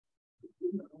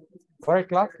All right,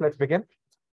 class, let's begin.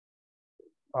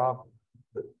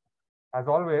 As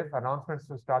always, announcements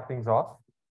to start things off.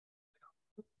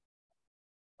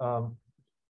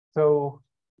 So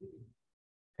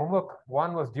homework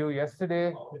 1 was due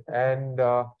yesterday, and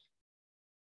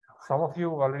some of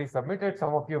you already submitted,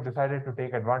 some of you have decided to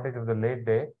take advantage of the late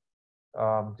day.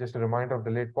 Just a reminder of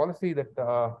the late policy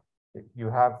that you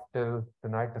have till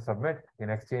tonight to submit in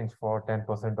exchange for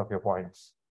 10% of your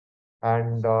points.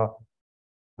 And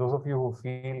those of you who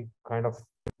feel kind of,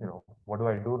 what do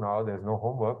I do now? There's no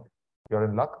homework. You're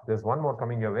in luck. There's one more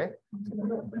coming your way.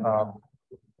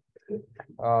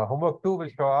 Homework 2 will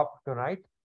show up tonight,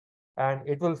 and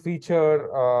it will feature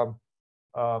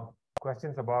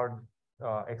questions about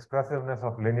expressiveness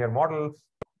of linear models,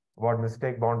 about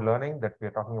mistake-bound learning that we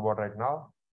are talking about right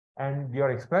now. And your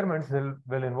experiments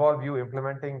will involve you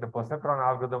implementing the perceptron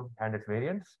algorithm and its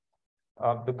variants.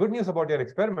 The good news about your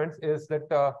experiments is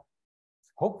that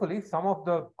hopefully some of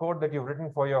the code that you've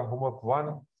written for your homework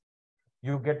 1,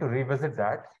 you get to revisit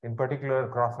that, in particular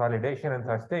cross-validation and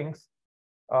such things.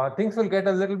 Things will get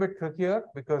a little bit trickier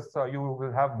because you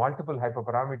will have multiple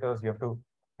hyperparameters. You have to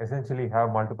essentially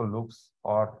have multiple loops,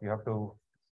 or you have to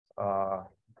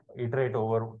iterate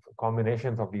over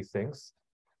combinations of these things.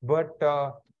 But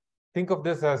think of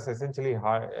this as essentially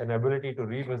an ability to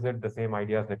revisit the same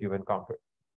ideas that you've encountered.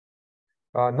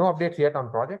 No updates yet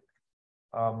on project.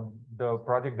 The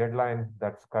project deadline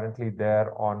that's currently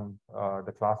there on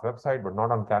the class website, but not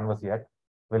on Canvas yet,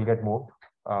 will get moved,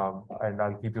 and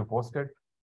I'll keep you posted.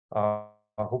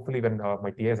 Hopefully, when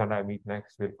my TAs and I meet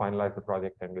next, we'll finalize the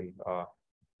project, and we'll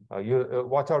you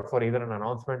watch out for either an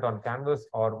announcement on Canvas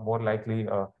or more likely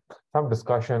some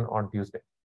discussion on Tuesday.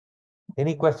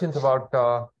 Any questions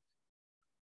about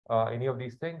any of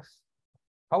these things?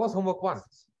 How was homework 1?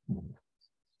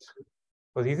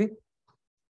 Was easy?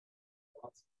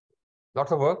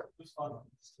 Lots of work?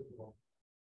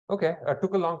 Okay. It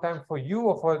took a long time for you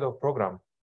or for the program?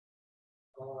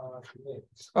 Oh,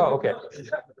 okay.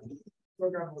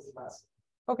 Program was a mess.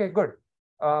 Okay, good.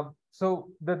 So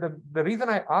the reason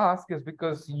I ask is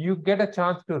because you get a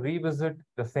chance to revisit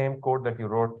the same code that you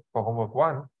wrote for homework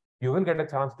 1. You will get a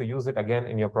chance to use it again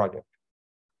in your project.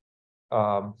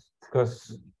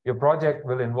 Because your project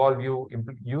will involve you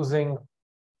using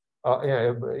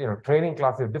training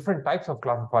classes, different types of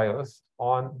classifiers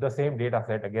on the same data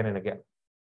set again and again.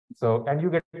 So, and you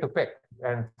get to pick,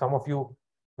 and some of you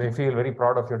may feel very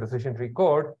proud of your decision tree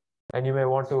code, and you may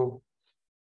want to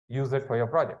use it for your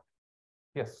project.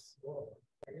 Yes? Well,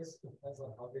 I guess it depends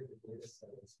on how big the data set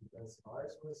is, because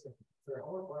ours was, for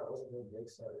homework 1, it wasn't really big,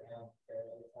 so it had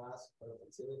fairly fast, but if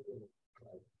it's anything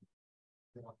like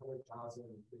 100,000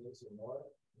 videos or more,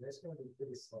 it's going to be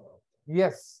pretty slow.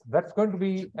 Yes, that's going to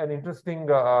be an interesting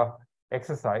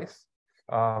exercise.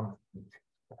 The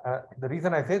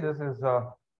reason I say this is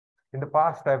in the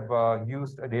past, I've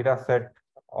used a data set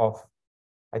of,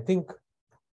 I think,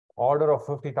 order of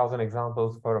 50,000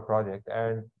 examples for a project.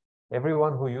 And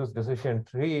everyone who used decision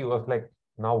tree was like,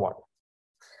 now what?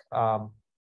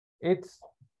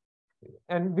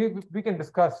 And we can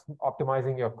discuss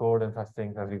optimizing your code and such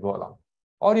things as we go along.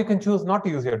 Or you can choose not to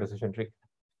use your decision tree.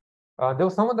 There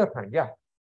was some other kind, yeah.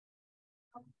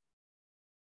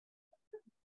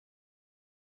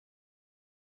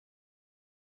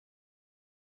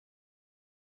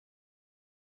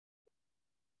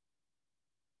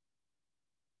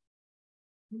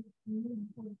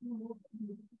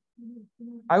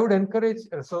 I would encourage,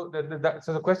 so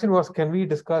the question was, can we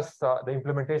discuss the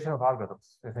implementation of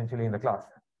algorithms essentially in the class,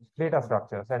 data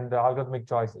structures and the algorithmic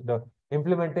choice, the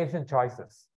implementation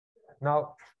choices.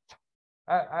 Now,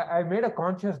 I made a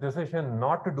conscious decision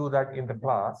not to do that in the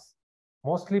class,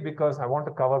 mostly because I want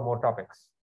to cover more topics.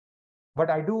 But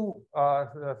I do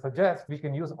suggest we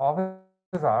can use office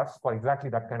hours for exactly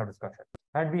that kind of discussion.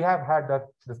 And we have had that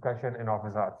discussion in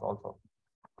office hours also.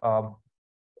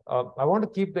 I want to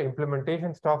keep the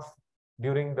implementation stuff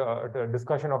during the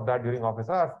discussion of that during office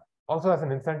hours, also as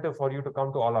an incentive for you to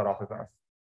come to all our office hours.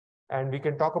 And we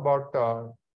can talk about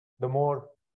the more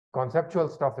conceptual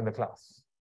stuff in the class.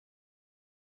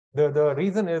 The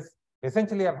reason is,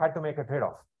 essentially, I've had to make a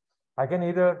trade-off. I can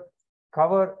either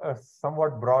cover a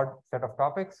somewhat broad set of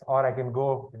topics, or I can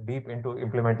go deep into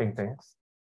implementing things.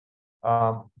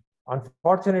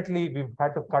 Unfortunately, we've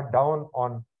had to cut down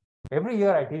on, every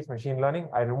year I teach machine learning,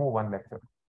 I remove one lecture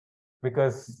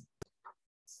because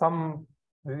I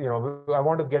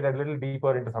want to get a little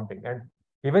deeper into something. And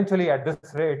eventually at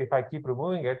this rate, if I keep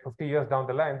removing it 50 years down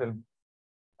the line,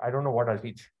 I don't know what I'll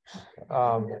teach.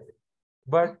 So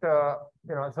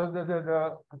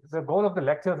the goal of the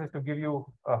lectures is to give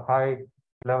you a high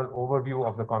level overview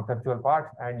of the conceptual part,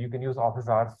 and you can use office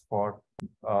hours for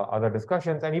other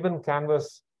discussions, and even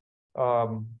Canvas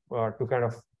to kind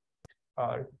of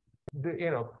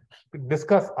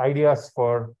discuss ideas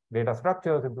for data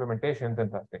structures, implementations,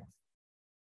 and such things.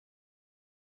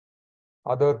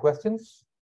 Other questions?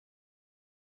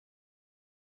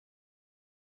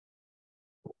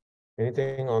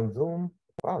 Anything on Zoom?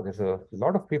 Wow, there's a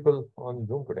lot of people on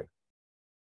Zoom today.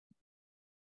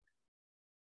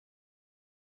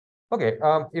 Okay,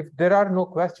 if there are no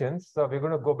questions, we're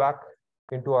going to go back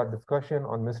into our discussion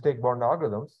on mistake-bound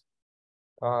algorithms.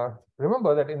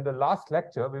 Remember that in the last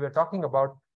lecture, we were talking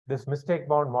about this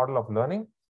mistake-bound model of learning,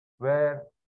 where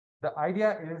the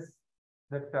idea is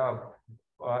that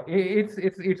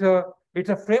it's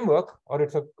a framework, or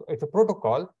it's a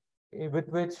protocol with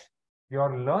which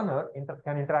your learner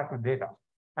can interact with data,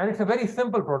 and it's a very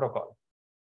simple protocol.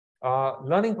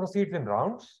 Learning proceeds in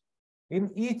rounds.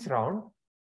 In each round,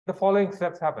 the following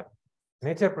steps happen.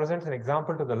 Nature presents an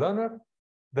example to the learner.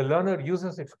 The learner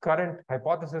uses its current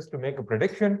hypothesis to make a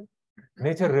prediction.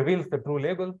 Nature reveals the true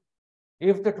label.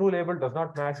 If the true label does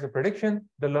not match the prediction,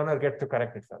 the learner gets to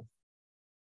correct itself.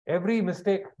 Every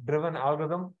mistake-driven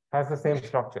algorithm has the same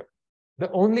structure. The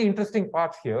only interesting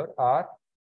parts here are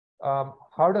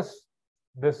how is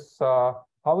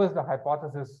the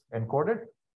hypothesis encoded,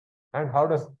 and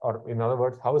or in other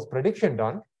words, how is prediction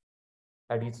done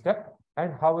at each step,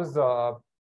 and how is the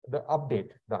update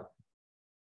done.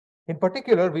 In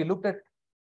particular, we looked at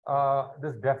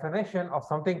this definition of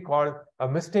something called a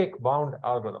mistake-bound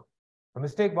algorithm. A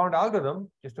mistake-bound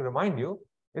algorithm, just to remind you,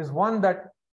 is one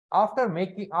that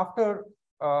for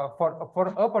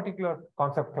a particular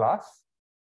concept class,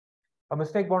 a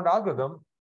mistake-bound algorithm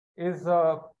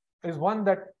is one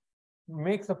that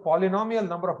makes a polynomial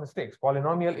number of mistakes,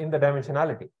 polynomial in the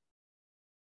dimensionality,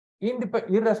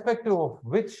 irrespective of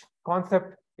which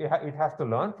concept it has to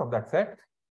learn from that set,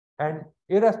 and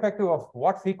irrespective of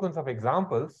what sequence of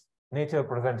examples nature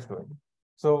presents to it.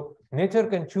 So nature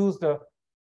can choose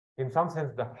in some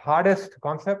sense, the hardest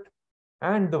concept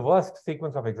and the worst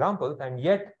sequence of examples, and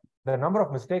yet the number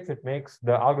of mistakes it makes,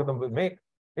 the algorithm will make,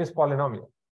 is polynomial.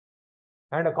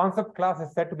 And a concept class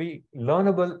is said to be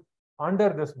learnable under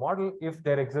this model if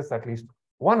there exists at least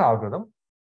one algorithm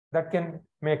that can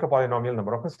make a polynomial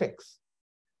number of mistakes.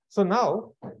 So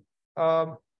now,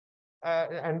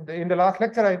 and in the last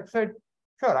lecture, I said,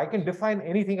 sure, I can define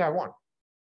anything I want.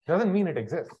 Doesn't mean it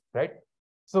exists, right?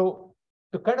 So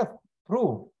to kind of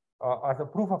prove as a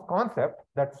proof of concept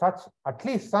that at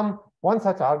least one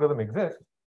such algorithm exists,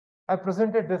 I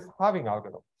presented this halving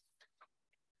algorithm,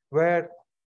 where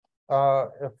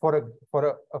for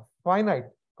a finite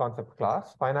concept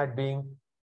class, finite being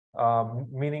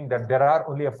meaning that there are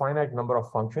only a finite number of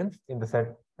functions in the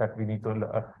set that we need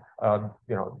to,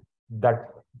 that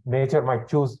nature might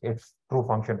choose its true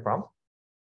function from.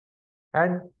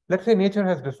 And let's say nature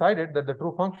has decided that the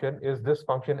true function is this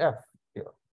function f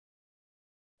here.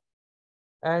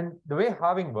 And the way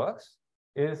halving works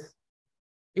is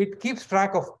it keeps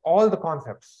track of all the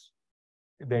concepts,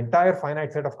 the entire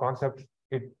finite set of concepts.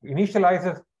 It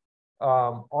initializes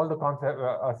all the concept,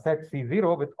 set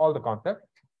C0 with all the concepts.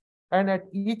 And at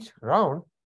each round,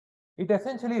 it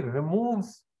essentially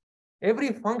removes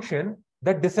every function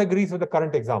that disagrees with the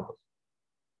current example.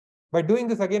 By doing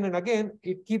this again and again,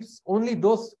 it keeps only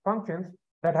those functions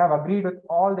that have agreed with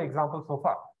all the examples so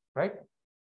far, right?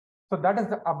 So that is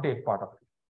the update part of it.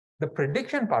 The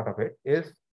prediction part of it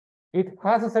is it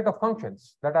has a set of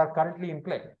functions that are currently in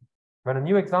play. When a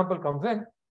new example comes in,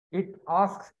 it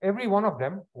asks every one of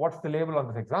them what's the label on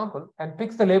this example and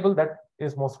picks the label that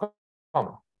is most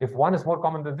common. If 1 is more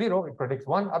common than 0, it predicts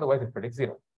 1, otherwise it predicts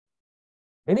 0.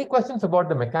 Any questions about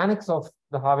the mechanics of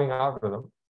the halving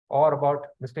algorithm or about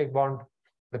mistake-bound,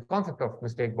 the concept of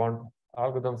mistake-bound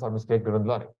algorithms or mistake-driven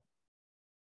learning?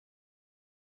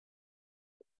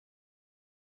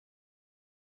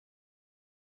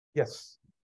 Yes.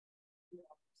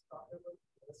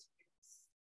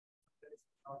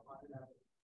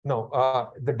 No,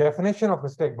 the definition of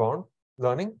mistake-bound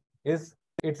learning is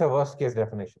it's a worst-case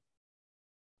definition.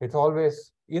 It's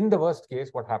always in the worst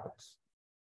case what happens.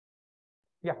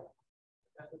 Yeah.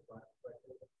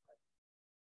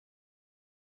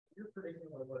 You're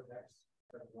predicting over next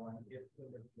step one if the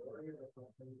majority of the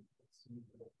function exceeds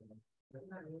the limit. Doesn't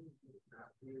that mean you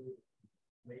have to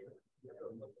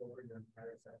look over your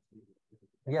entire set C?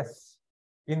 Yes.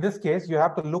 In this case, you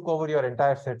have to look over your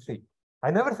entire set C.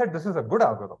 I never said this is a good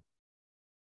algorithm.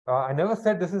 I never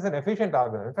said this is an efficient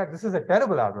algorithm. In fact, this is a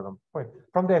terrible algorithm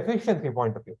from the efficiency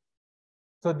point of view.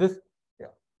 So this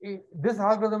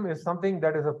algorithm is something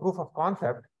that is a proof of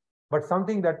concept, but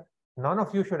something that none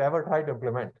of you should ever try to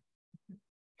implement,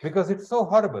 because it's so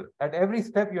horrible. At every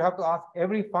step, you have to ask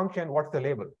every function what's the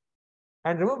label.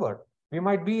 And remember, we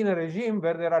might be in a regime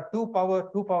where there are 2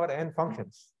 power n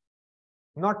functions.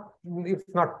 It's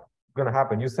not going to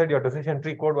happen. You said your decision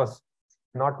tree code was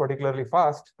not particularly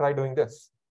fast. Try doing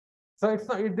this. So it's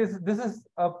not, this is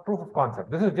a proof of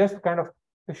concept. This is just kind of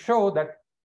to show that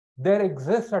there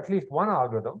exists at least one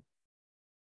algorithm.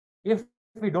 If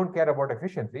we don't care about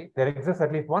efficiency, there exists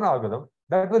at least one algorithm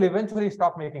that will eventually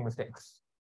stop making mistakes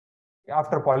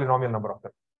after a polynomial number of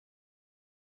them.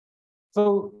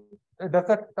 So does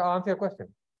that answer your question?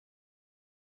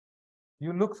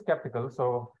 You look skeptical,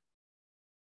 so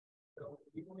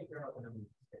we only care about the number of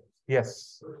mistakes.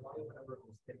 yes. So why the number of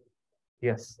mistakes?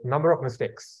 Yes, number of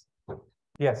mistakes.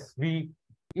 Yes,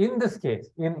 in this case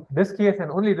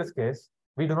and only this case,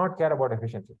 we do not care about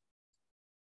efficiency.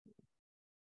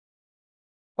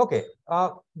 Okay,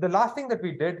 the last thing that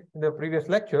we did in the previous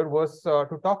lecture was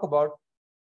to talk about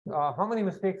how many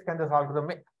mistakes can this algorithm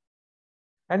make.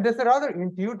 And there's a rather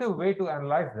intuitive way to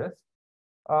analyze this.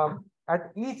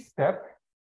 At each step,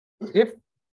 if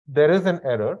there is an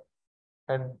error,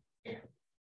 and I'm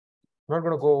not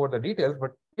going to go over the details,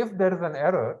 but if there is an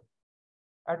error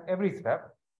at every step,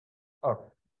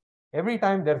 or every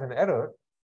time there's an error,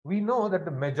 we know that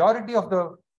the majority of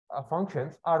the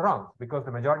functions are wrong, because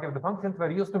the majority of the functions were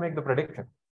used to make the prediction,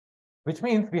 which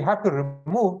means we have to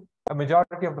remove a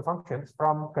majority of the functions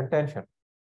from contention.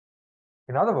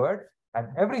 In other words, at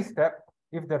every step,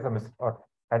 if there's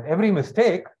at every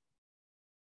mistake,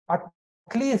 at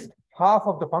least half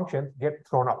of the functions get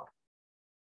thrown out,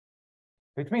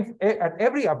 which means at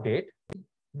every update,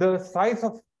 the size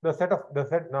of the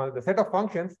set of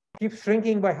functions keeps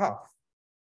shrinking by half.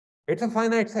 It's a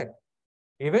finite set.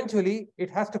 Eventually, it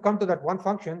has to come to that one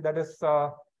function that is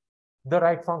the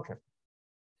right function.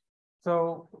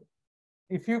 So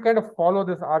if you kind of follow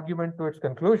this argument to its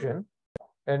conclusion,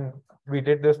 and we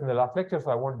did this in the last lecture,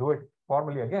 so I won't do it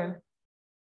formally again,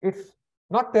 it's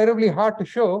not terribly hard to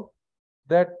show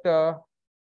that the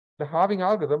halving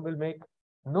algorithm will make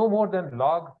no more than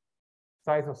log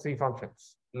size of C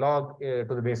functions, log to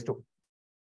the base 2.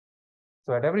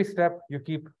 So at every step, you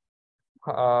keep,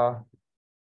 for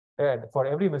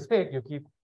every mistake, you keep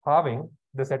halving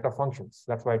the set of functions.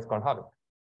 That's why it's called halving.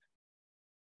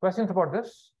 Questions about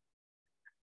this?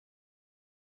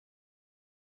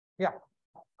 Yeah.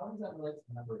 How does that relate to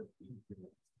the number of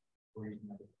features?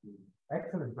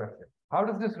 Excellent question. How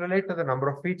does this relate to the number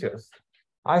of features?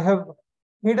 I have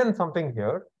hidden something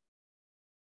here.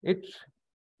 It's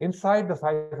inside the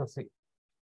size of C.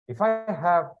 If I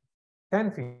have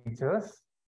 10 features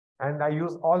and I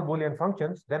use all Boolean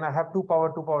functions, then I have 2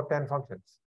 power 10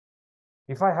 functions.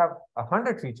 If I have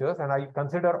 100 features and I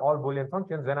consider all Boolean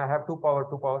functions, then I have 2 power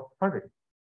 100.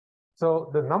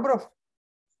 So the number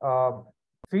of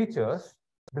features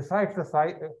decides the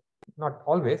size, not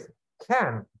always,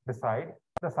 can decide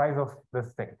the size of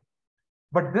this thing.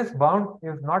 But this bound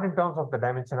is not in terms of the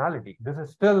dimensionality. This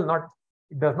is still not,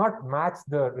 it does not match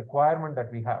the requirement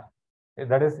that we have.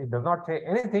 That is, it does not say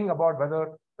anything about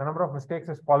whether the number of mistakes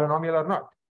is polynomial or not.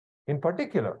 In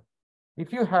particular,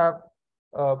 if you have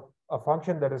a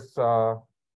function that is,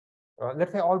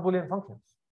 let's say all Boolean functions,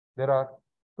 there are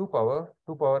 2 power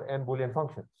n Boolean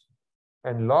functions.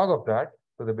 And log of that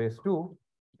to the base 2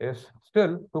 is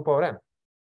still 2 power n,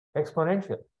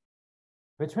 exponential,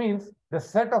 which means the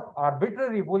set of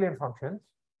arbitrary Boolean functions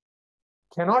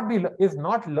is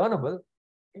not learnable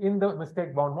in the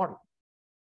mistake bound model.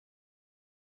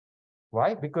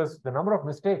 Why? Because the number of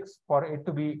mistakes for it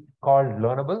to be called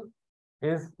learnable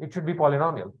is it should be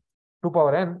polynomial. 2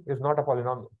 power n is not a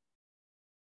polynomial.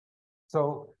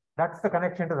 So that's the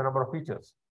connection to the number of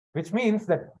features, which means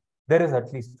that there is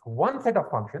at least one set of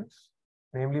functions,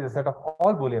 namely the set of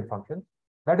all Boolean functions,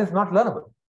 that is not learnable.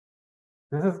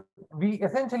 We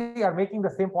essentially are making the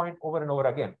same point over and over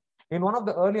again. In one of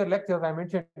the earlier lectures, I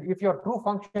mentioned if your true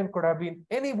function could have been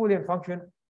any Boolean function,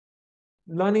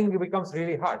 learning becomes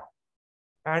really hard.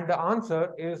 And the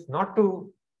answer is not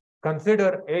to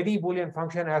consider any Boolean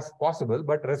function as possible,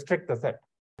 but restrict the set.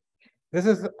 This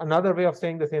is another way of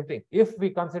saying the same thing. If we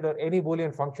consider any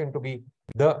Boolean function to be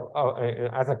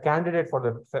as a candidate for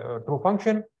the true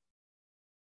function,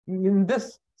 in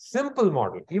this simple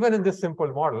model, even in this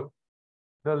simple model,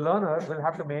 the learner will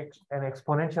have to make an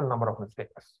exponential number of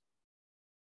mistakes.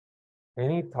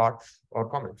 Any thoughts or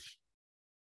comments?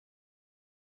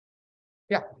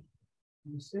 Yeah.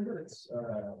 You say that it's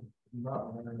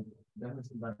not learning, then it's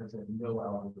that no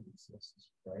algorithm exists,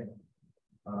 right?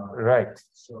 Right.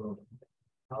 So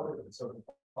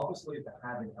obviously the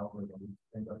halving algorithm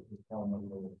end up with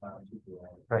polynomial.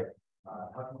 Right.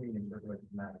 How can we interpret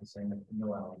that and saying that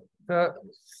no element? The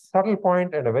subtle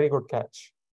point and a very good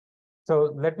catch.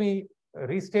 So let me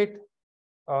restate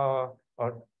or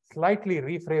slightly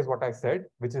rephrase what I said,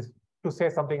 which is to say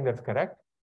something that's correct.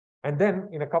 And then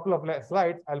in a couple of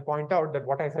slides, I'll point out that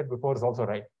what I said before is also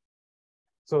right.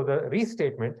 So the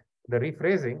restatement, the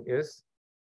rephrasing is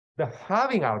the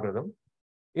halving algorithm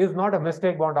is not a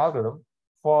mistake-bound algorithm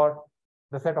for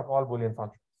the set of all Boolean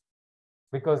functions,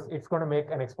 because it's going to make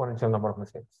an exponential number of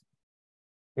mistakes.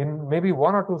 In maybe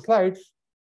one or two slides,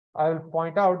 I'll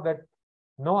point out that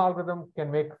no algorithm can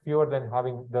make fewer than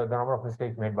having the number of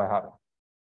mistakes made by halving.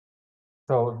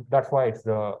 So that's why it's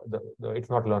it's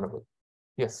not learnable.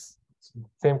 Yes.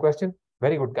 Same question.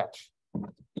 Very good catch.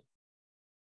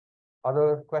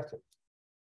 Other questions?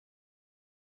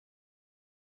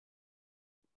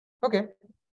 Okay.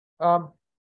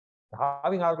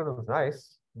 Having algorithm is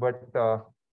nice, but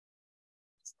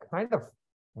it's kind of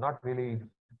not really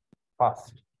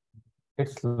fast.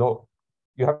 It's slow.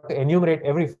 You have to enumerate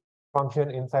every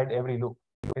function inside every loop.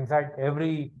 Inside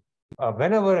every,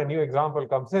 whenever a new example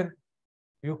comes in,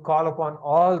 you call upon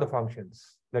all the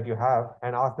functions that you have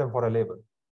and ask them for a label.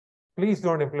 Please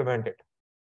don't implement it.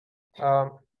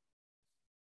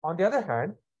 On the other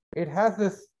hand, it has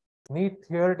this neat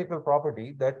theoretical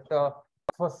property that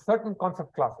for certain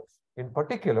concept classes, in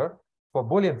particular for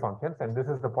Boolean functions, and this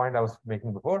is the point I was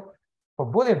making before, for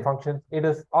Boolean functions, it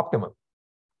is optimal.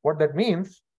 What that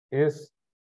means is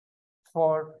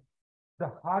for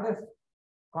the hardest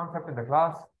concept in the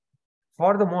class,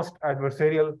 for the most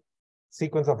adversarial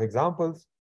sequence of examples,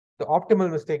 the optimal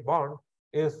mistake bound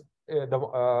is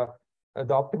the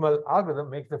optimal algorithm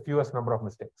makes the fewest number of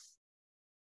mistakes.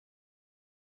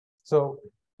 So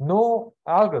no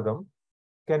algorithm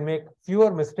can make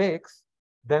fewer mistakes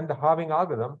than the halving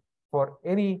algorithm for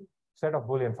any set of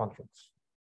Boolean functions.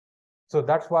 So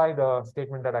that's why the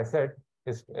statement that I said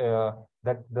is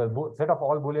that the set of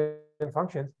all Boolean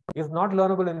functions is not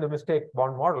learnable in the mistake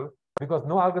bound model, because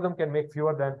no algorithm can make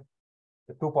fewer than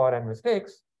the 2 power n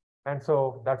mistakes. And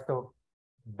so that's the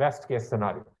best case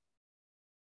scenario.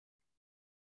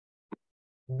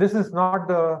 This is not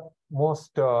the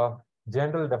most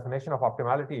general definition of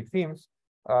optimality, it seems.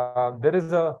 There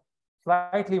is a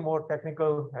slightly more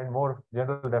technical and more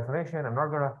general definition. I'm not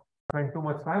going to spend too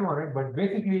much time on it, but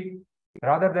basically,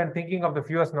 rather than thinking of the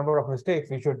fewest number of mistakes,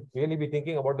 we should really be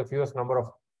thinking about the fewest number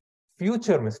of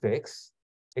future mistakes,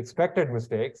 expected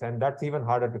mistakes, and that's even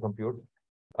harder to compute.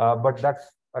 But that's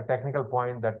a technical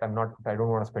point that I don't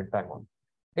want to spend time on.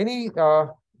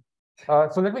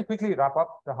 So let me quickly wrap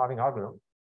up the halving algorithm.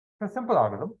 It's a simple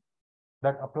algorithm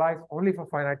that applies only for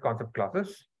finite concept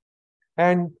classes.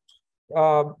 And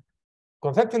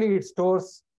conceptually, it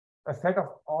stores a set of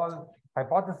all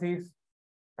hypotheses,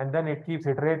 and then it keeps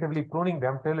iteratively pruning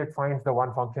them till it finds the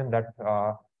one function that's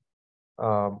the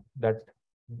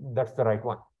right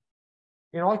one.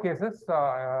 In all cases,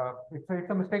 it's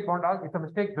a mistake-bound, it's a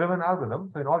mistake-driven algorithm.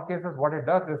 So in all cases, what it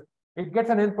does is it gets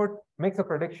an input, makes a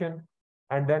prediction,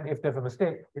 and then if there's a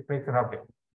mistake, it makes an update.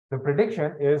 The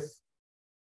prediction is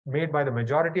made by the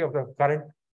majority of the current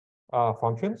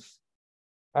functions,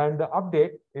 and the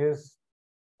update is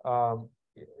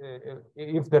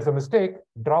if there's a mistake,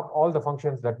 drop all the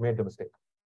functions that made the mistake.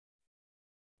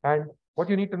 And what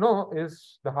you need to know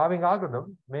is the halving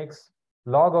algorithm makes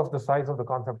log of the size of the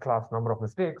concept class number of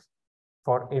mistakes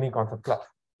for any concept class.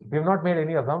 We have not made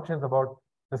any assumptions about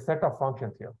the set of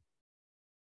functions here.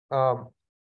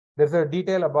 There's a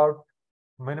detail about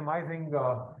minimizing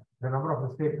the number of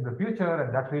mistakes in the future,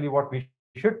 and that's really what we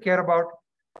should care about.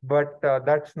 But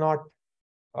that's not.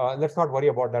 Let's not worry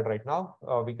about that right now.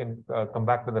 We can come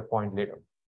back to that point later.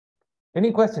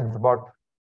 Any questions about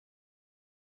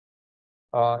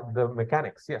the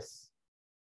mechanics? Yes.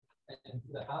 And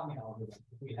the halving algorithm,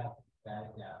 if we have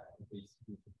bad data,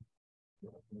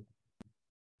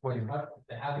 What do you mean?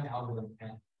 the halving algorithm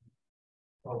can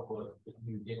output if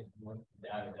you get more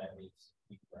data that is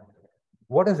incorrect.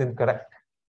 What is incorrect?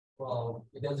 Well,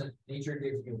 it doesn't. Nature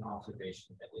gives you an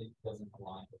observation that it doesn't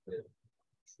align with the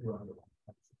true underlying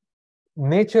function.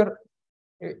 Nature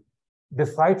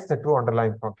decides the true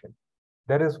underlying function.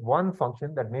 There is one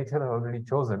function that nature has already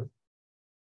chosen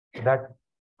that,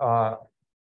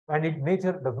 and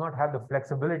nature does not have the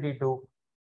flexibility to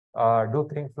do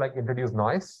things like introduce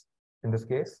noise in this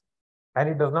case, and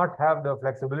it does not have the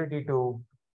flexibility to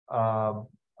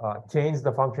change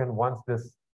the function once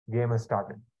this game has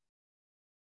started.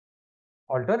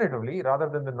 Alternatively, rather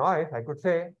than the noise, I could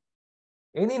say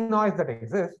any noise that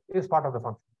exists is part of the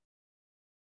function.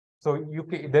 So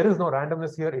there is no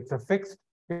randomness here. It's a fixed,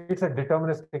 it's a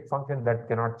deterministic function that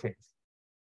cannot change.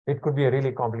 It could be a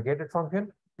really complicated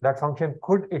function. That function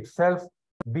could itself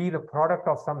be the product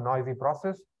of some noisy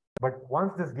process. But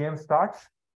once this game starts,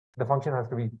 the function has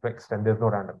to be fixed and there's no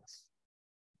randomness.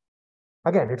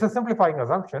 Again, it's a simplifying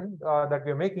assumption that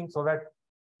we're making so that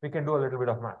we can do a little bit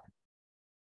of math.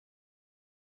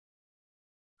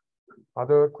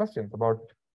 Other questions about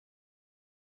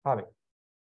halving?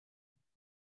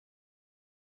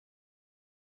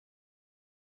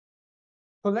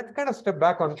 So let's kind of step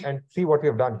back on and see what we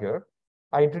have done here.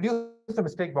 I introduced a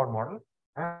mistake bound model,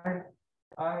 and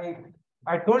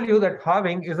I told you that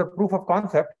halving is a proof of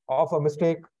concept of a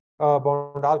mistake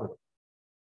bound algorithm.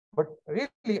 But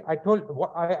really, I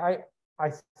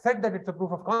said that it's a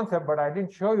proof of concept, but I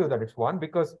didn't show you that it's one,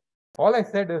 because all I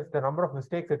said is the number of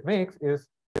mistakes it makes is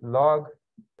log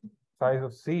size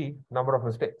of C number of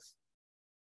mistakes.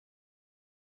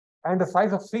 And the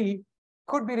size of C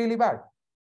could be really bad,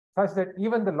 such that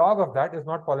even the log of that is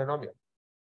not polynomial.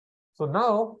 So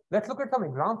now let's look at some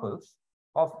examples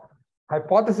of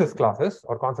hypothesis classes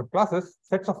or concept classes,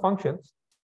 sets of functions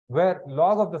where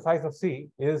log of the size of C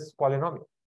is polynomial.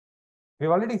 We've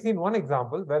already seen one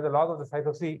example where the log of the size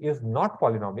of C is not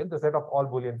polynomial, the set of all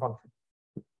Boolean functions.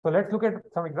 So let's look at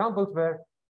some examples where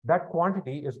that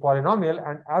quantity is polynomial,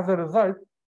 and as a result,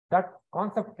 that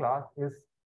concept class is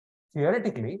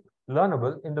theoretically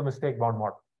learnable in the mistake bound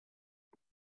model.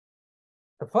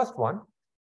 The first one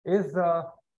is the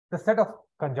set of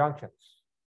conjunctions.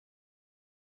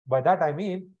 By that I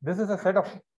mean, this is a set of,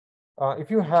 if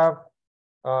you have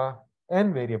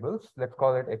n variables, let's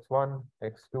call it x1,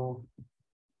 x2,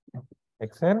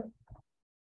 xn,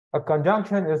 a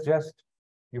conjunction is just,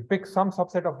 you pick some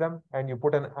subset of them and you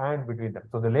put an and between them.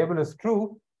 So the label is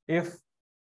true if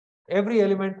every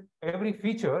element, every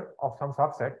feature of some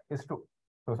subset is true.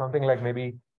 So something like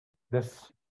maybe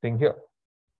this thing here,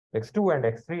 x2 and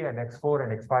x3 and x4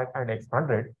 and x5 and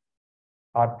x100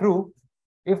 are true.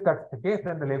 If that's the case,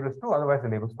 then the label is true, otherwise the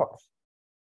label is false.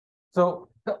 So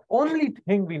the only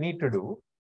thing we need to do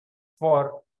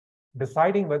for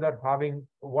deciding whether halving,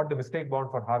 what the mistake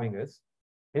bound for halving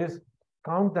is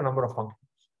count the number of functions.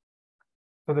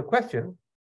 So the question,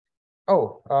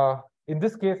 in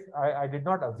this case, I did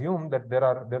not assume that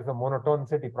there's a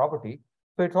monotonicity property.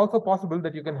 So it's also possible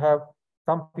that you can have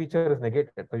some feature is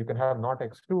negated. So you can have not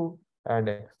x2 and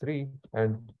x3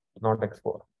 and not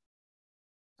x4.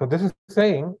 So this is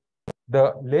saying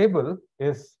the label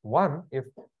is 1 if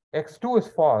x2 is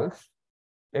false,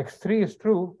 x3 is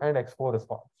true, and x4 is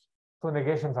false. So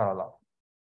negations are allowed.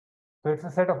 So it's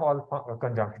a set of all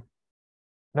conjunctions.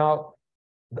 Now,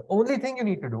 the only thing you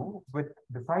need to do with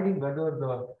deciding whether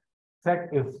the set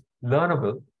is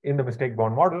learnable in the mistake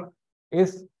bound model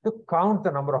is to count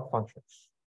the number of functions.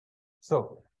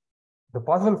 So the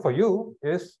puzzle for you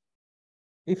is,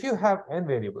 if you have n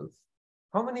variables,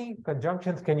 how many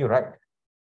conjunctions can you write?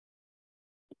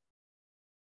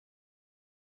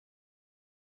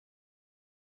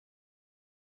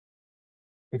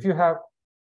 If you have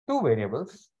 2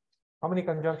 variables, how many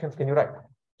conjunctions can you write?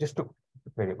 Just 2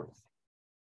 variables.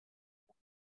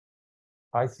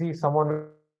 I see someone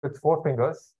with 4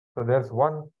 fingers. So there's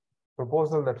one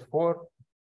proposal that's 4.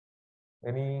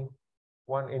 Any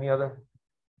other?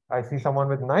 I see someone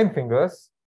with 9 fingers.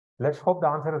 Let's hope the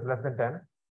answer is less than 10.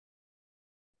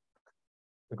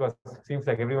 Because it seems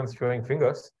like everyone's showing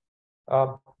fingers.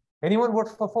 Anyone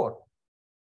votes for 4?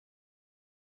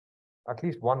 At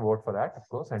least 1 vote for that, of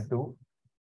course, and 2.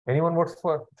 Anyone votes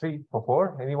for 3, for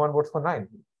 4? Anyone votes for 9?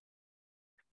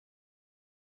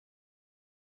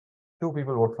 2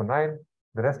 people vote for 9.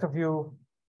 The rest of you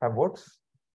have votes?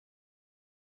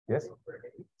 Yes?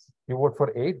 You vote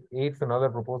for 8. 8 is another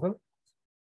proposal.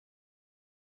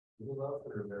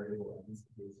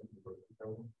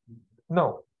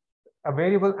 No. A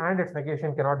variable and its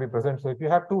negation cannot be present. So if you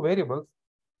have 2 variables,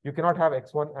 you cannot have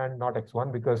x1 and not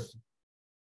x1 because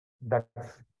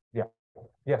that's, yeah.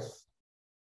 Yes.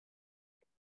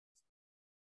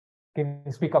 Can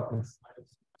you speak up, please?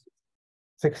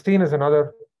 16 is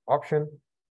another option.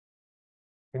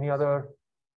 Any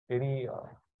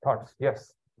thoughts?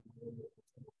 Yes.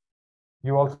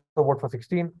 You also vote for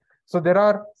 16. So there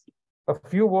are a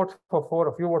few votes for 4,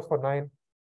 a few votes for 9.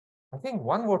 I think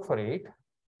 1 vote for 8,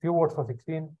 few votes for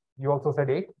 16. You also said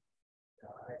 8?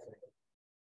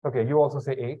 Okay, you also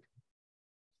say 8.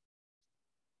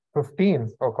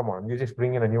 15. Oh, come on, you just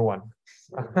bring in a new one.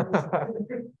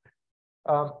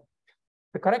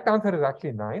 The correct answer is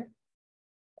actually 9.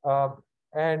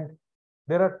 And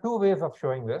there are 2 ways of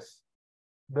showing this.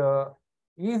 The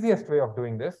easiest way of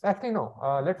doing this, actually, no.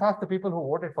 Let's ask the people who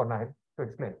voted for 9 to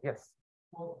explain. Yes.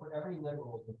 Well, for every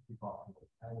level of the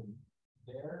possible, and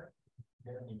there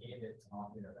Then we gave it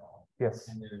not here at all. Yes.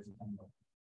 And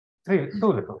there's two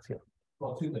literals here.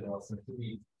 well, two literals, so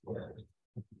three.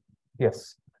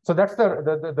 Yes. So that's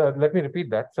the let me repeat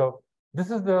that. So this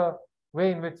is the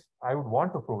way in which I would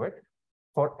want to prove it.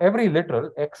 For every literal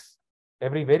x,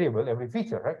 every variable, every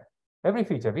feature, right? Every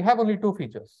feature, we have only two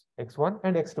features, x1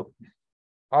 and x2.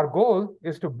 Our goal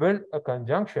is to build a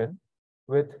conjunction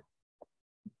which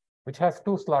has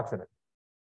two slots in it.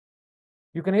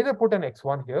 You can either put an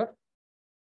x1 here,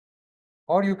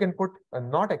 or you can put a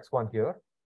not x1 here,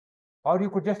 or you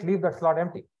could just leave that slot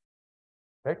empty,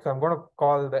 right? So I'm going to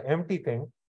call the empty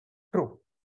thing true.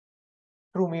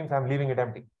 True means I'm leaving it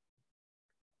empty.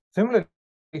 Similarly,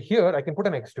 here I can put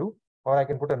an x2, or I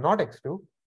can put a not x2,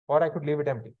 or I could leave it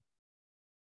empty.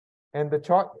 And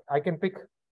I can pick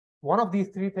one of these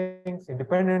three things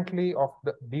independently of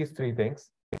these three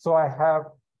things. So I have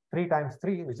 3 times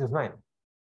 3, which is 9.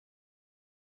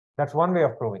 That's one way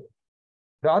of proving it.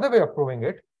 The other way of proving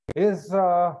it is,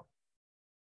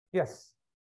 yes,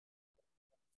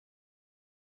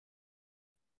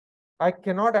 I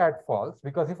cannot add false,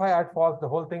 because if I add false, the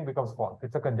whole thing becomes false.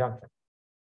 It's a conjunction.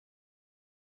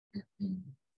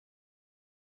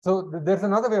 So there's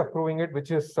another way of proving it,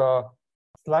 which is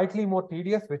slightly more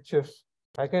tedious, which is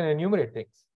I can enumerate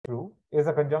things. True is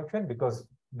a conjunction because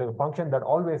the function that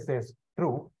always says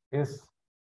true is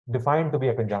defined to be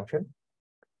a conjunction.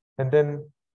 And then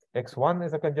x1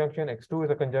 is a conjunction, x2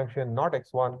 is a conjunction, not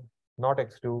x1, not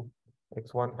x2,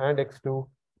 x1 and x2,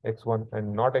 x1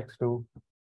 and not x2,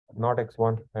 not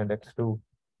x1 and x2,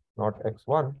 not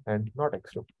x1 and not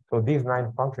x2. So these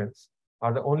 9 functions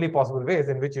are the only possible ways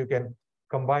in which you can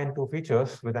combine two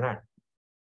features with an AND.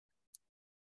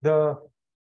 The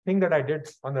thing that I did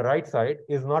on the right side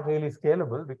is not really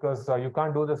scalable because you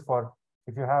can't do this for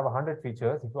if you have 100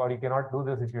 features, or you cannot do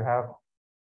this if you have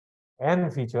n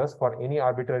features for any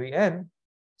arbitrary n.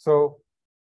 So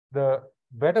the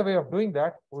better way of doing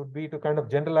that would be to kind of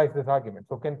generalize this argument.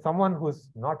 So can someone who's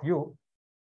not you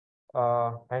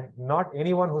and not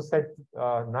anyone who said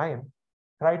 9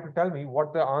 try to tell me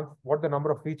what the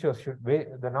number of features should be,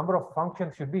 the number of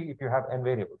functions should be if you have n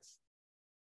variables?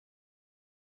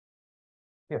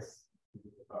 Yes.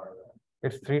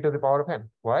 It's 3 to the power of n.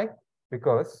 Why?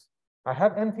 Because I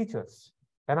have n features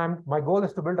and my goal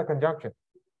is to build a conjunction.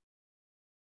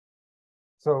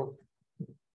 So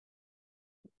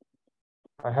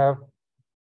I have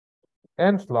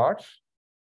n slots.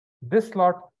 This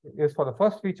slot is for the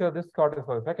first feature, this slot is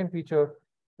for the second feature,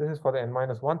 this is for the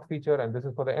n-1th feature, and this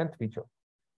is for the nth feature.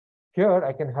 Here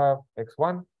I can have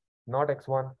x1, not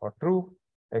x1, or true,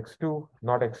 x2,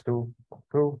 not x2,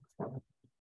 true,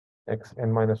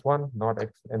 xn-1, not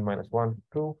xn-1,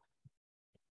 true.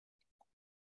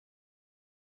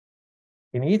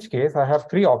 In each case, I have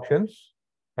 3 options,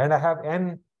 and I have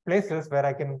n places where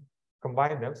I can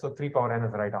combine them, so 3 power n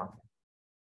is the right answer.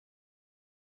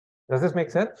 Does this make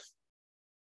sense?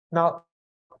 Now,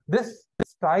 this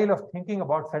style of thinking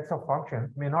about sets of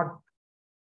functions may not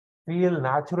feel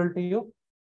natural to you,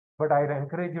 but I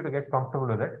encourage you to get comfortable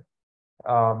with it.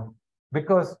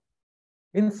 Because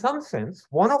in some sense,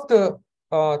 one of the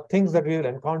things that we will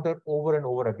encounter over and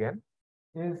over again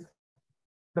is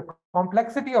the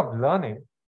complexity of learning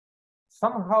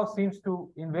somehow seems to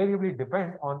invariably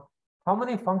depend on how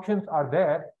many functions are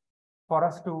there for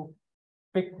us to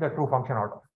pick the true function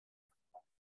out of.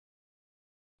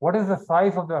 What is the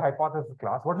size of the hypothesis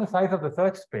class? What is the size of the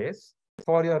search space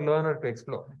for your learner to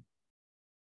explore?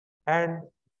 And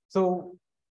so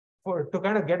to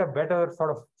kind of get a better sort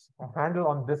of handle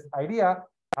on this idea,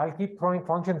 I'll keep throwing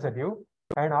functions at you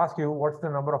and ask you what's the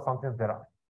number of functions there are.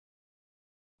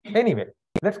 Anyway,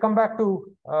 let's come back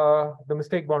to the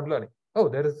mistake-bound learning. Oh,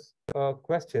 there is a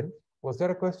question. Was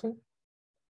there a question?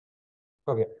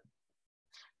 Okay.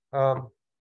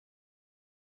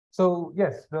 So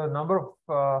yes, the number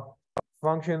of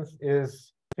functions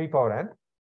is 3 power n.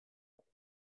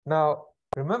 Now,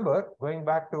 remember, going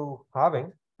back to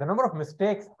halving, the number of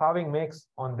mistakes halving makes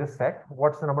on this set,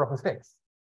 what's the number of mistakes?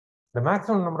 The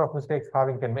maximum number of mistakes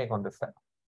halving can make on this set.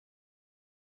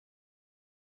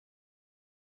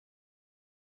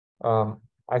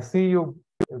 I see you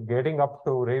getting up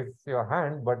to raise your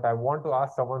hand, but I want to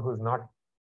ask someone who's not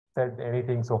said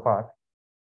anything so far.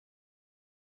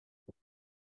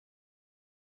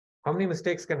 How many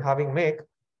mistakes can halving make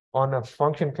on a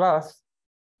function class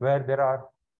where there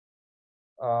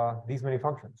are these many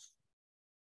functions?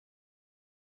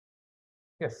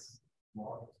 Yes.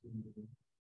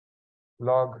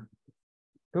 Log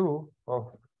 2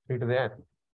 of 3 to the n,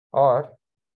 or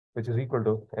which is equal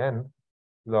to n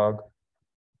log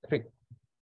 3,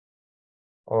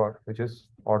 or which is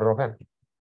order of n.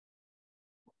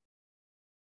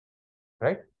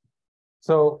 right?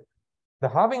 So the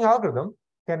halving algorithm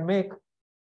can make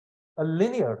a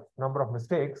linear number of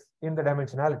mistakes in the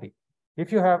dimensionality.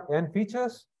 If you have n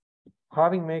features,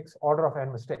 halving makes order of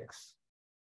n mistakes,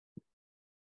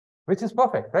 which is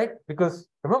perfect, right? Because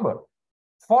remember,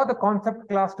 for the concept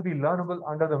class to be learnable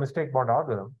under the mistake bound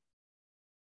algorithm,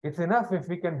 it's enough if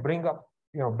we can bring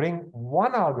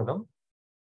one algorithm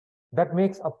that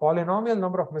makes a polynomial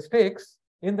number of mistakes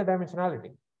in the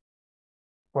dimensionality.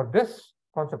 For this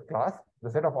concept class, the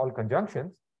set of all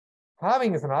conjunctions,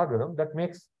 halving is an algorithm that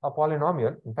makes a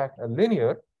polynomial, in fact, a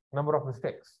linear number of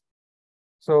mistakes.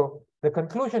 So the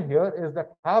conclusion here is that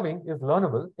halving is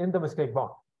learnable in the mistake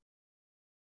bound.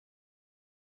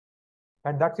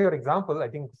 And that's your example. I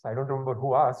think, I don't remember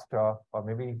who asked, or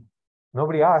maybe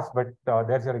nobody asked, but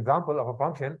there's your example of a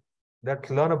function that's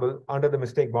learnable under the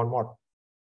mistake bound model.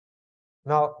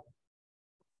 Now,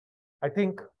 I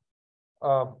think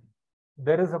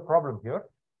there is a problem here.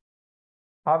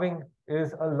 Halving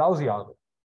is a lousy algorithm.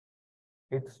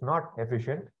 It's not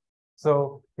efficient.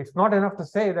 So it's not enough to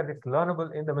say that it's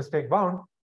learnable in the mistake bound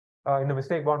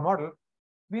model.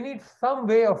 We need some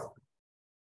way of,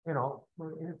 so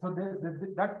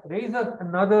that raises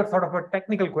another sort of a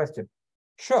technical question.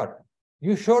 Sure,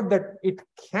 you showed that it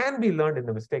can be learned in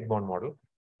the mistake bound model.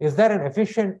 Is there an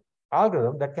efficient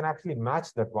algorithm that can actually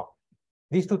match that one?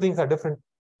 These two things are different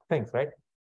things, right?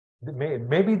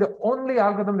 Maybe the only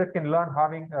algorithm that can learn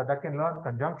halving, that can learn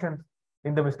conjunctions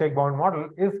in the mistake bound model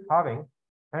is halving,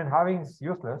 and halving is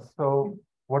useless. So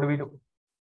what do we do?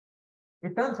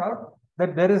 It turns out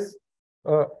that there is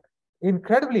an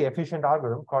incredibly efficient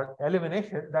algorithm called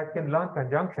elimination that can learn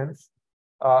conjunctions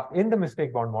in the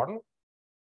mistake bound model,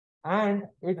 and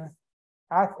it is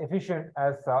as efficient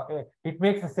as it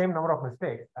makes the same number of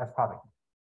mistakes as halving.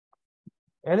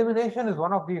 Elimination is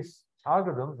one of these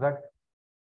algorithms that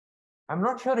I'm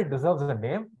not sure it deserves a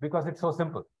name because it's so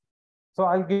simple. So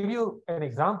I'll give you an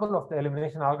example of the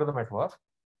elimination algorithm at work.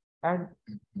 And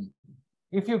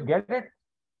if you get it,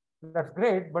 that's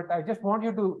great. But I just want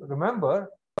you to remember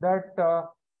that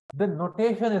the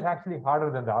notation is actually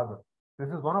harder than the algorithm. This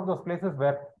is one of those places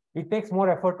where it takes more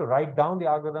effort to write down the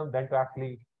algorithm than to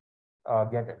actually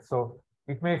get it. So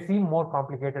it may seem more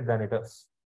complicated than it is.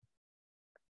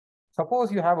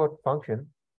 Suppose you have a function,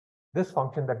 this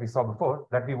function that we saw before,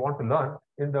 that we want to learn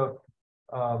in the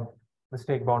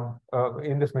mistake bound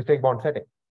setting.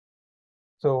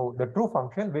 So the true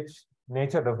function, which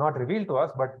nature does not reveal to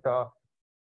us, but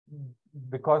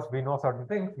because we know certain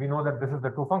things, we know that this is the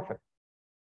true function.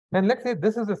 And let's say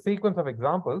this is a sequence of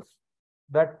examples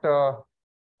that our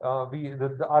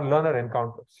learner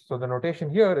encounters. So the notation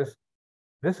here is,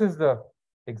 this is the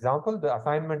example, the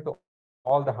assignment to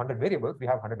all the 100 variables. We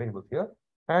have 100 variables here,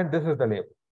 and this is the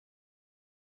label.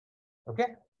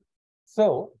 Okay.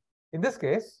 So in this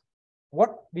case,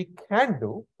 what we can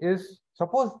do is,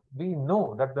 suppose we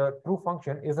know that the true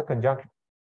function is a conjunction.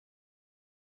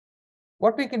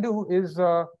 What we can do is,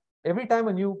 every time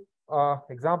a new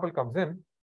example comes in,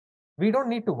 we don't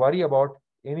need to worry about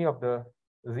any of the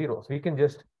zeros. We can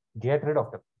just get rid of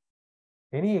them.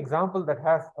 Any example that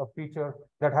has a feature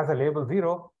that has a label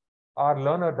 0, our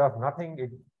learner does nothing.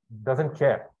 It doesn't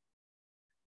care.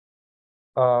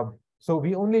 So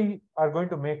we only are going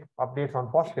to make updates on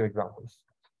positive examples.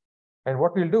 And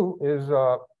what we'll do is,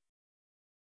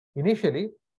 initially,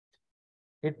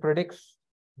 it predicts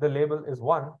the label is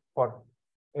 1 for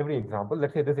every example.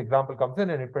 Let's say this example comes in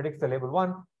and it predicts the label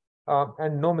 1,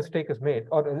 and no mistake is made.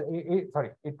 Or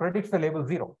it predicts the label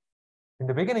 0. In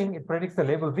the beginning, it predicts the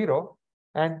label 0,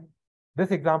 and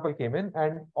this example came in,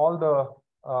 and all the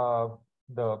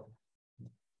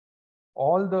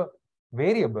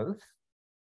variables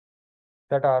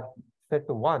that are set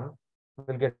to 1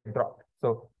 will get dropped.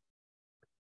 So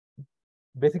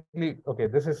basically, okay,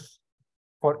 this is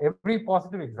for every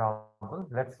positive example.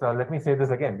 Let me say this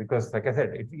again, because like I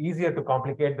said, it's easier to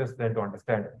complicate this than to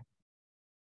understand it.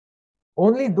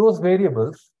 Only those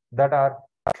variables that are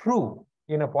true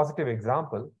in a positive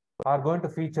example are going to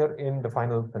feature in the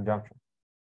final conjunction.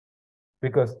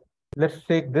 Because let's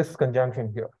take this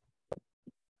conjunction here.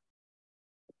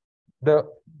 The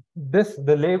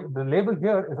label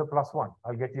here is a +1.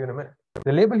 I'll get you in a minute.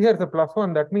 The label here is a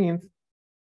 +1. That means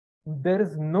there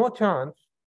is no chance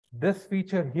this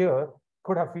feature here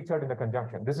could have featured in the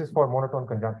conjunction. This is for monotone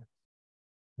conjunction.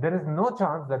 There is no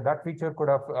chance that that feature could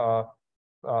have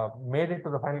made it to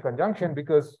the final conjunction,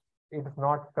 because it is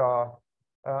not.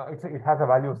 It has a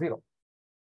value of 0.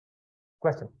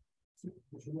 Question.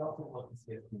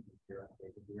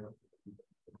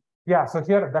 Yeah. So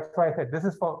here, that's why I said this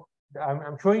is for.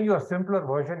 I'm showing you a simpler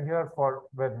version here for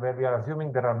where we are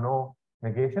assuming there are no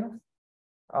negations.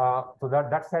 So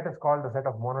that set is called the set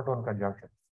of monotone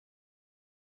conjunctions.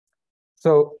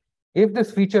 So if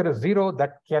this feature is 0,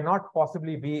 that cannot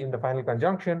possibly be in the final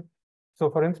conjunction. So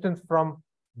for instance, from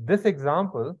this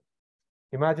example,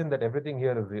 imagine that everything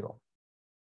here is 0.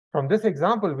 From this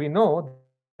example, we know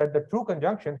that the true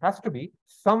conjunction has to be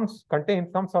contain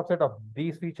some subset of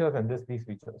these features and these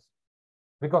features,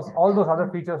 because all those other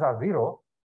features are 0,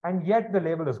 and yet the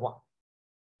label is 1,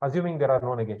 assuming there are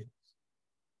no negations.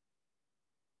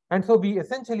 And so we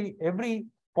essentially, every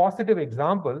positive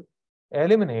example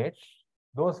eliminates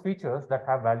those features that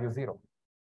have value 0,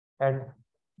 and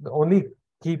only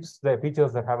keeps the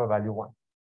features that have a value 1.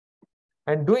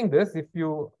 And doing this, if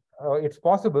you, it's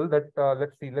possible that,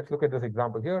 let's look at this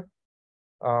example here.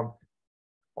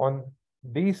 On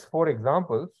these 4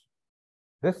 examples,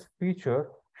 this feature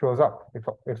shows up.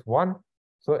 It's 1,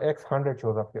 so x100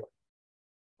 shows up here.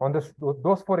 On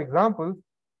those 4 examples,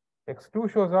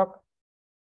 x2 shows up,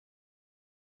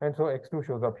 and so x2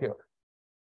 shows up here.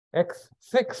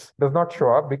 x6 does not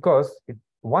show up because it's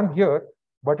 1 here,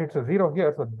 but it's a 0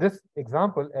 here. So this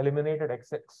example eliminated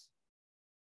x6.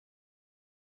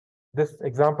 This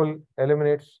example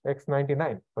eliminates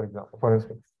x99, for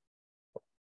instance.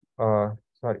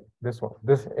 Sorry, this one.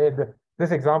 This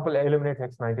example eliminates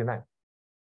x99.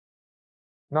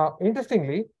 Now,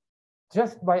 interestingly,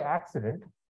 just by accident,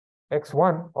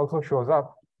 x1 also shows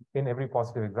up in every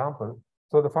positive example.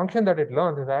 So the function that it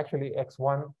learns is actually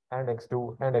x1 and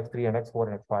x2 and x3 and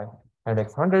x4 and x5 and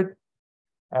x100.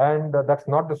 And that's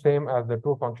not the same as the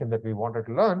true function that we wanted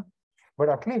to learn. But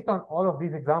at least on all of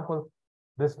these examples,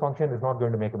 this function is not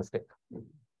going to make a mistake.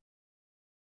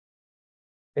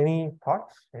 Any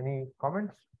thoughts? Any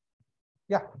comments?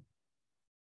 Yeah.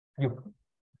 You.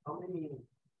 How many,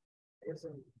 I guess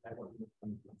I don't know,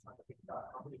 I'm trying to think about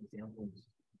how many examples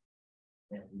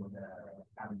that would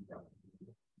having done.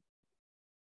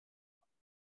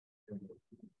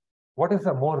 What is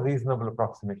a more reasonable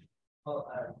approximation? Well,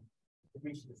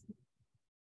 reach this.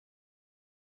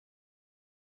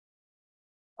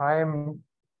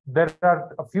 There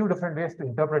are a few different ways to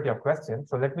interpret your question.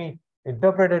 So let me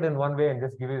interpret it in one way and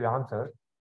just give you the answer.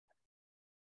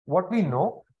 What we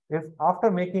know is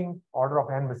after making order of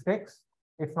n mistakes,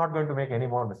 it's not going to make any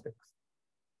more mistakes,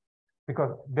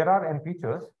 because there are n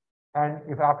features, and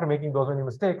if after making those many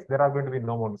mistakes, there are going to be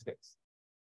no more mistakes.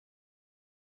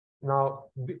 Now,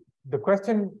 the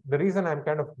question, the reason I'm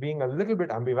kind of being a little bit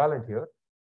ambivalent here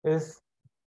is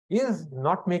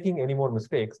not making any more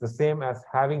mistakes the same as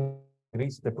having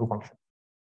reached the true function?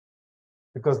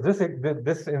 Because this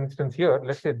instance here,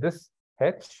 let's say this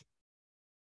h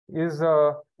is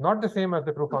not the same as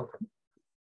the true function.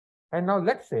 And now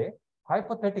let's say,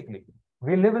 hypothetically,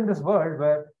 we live in this world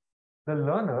where the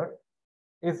learner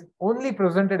is only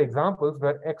presented examples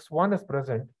where x1 is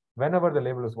present whenever the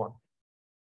label is 1,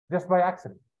 just by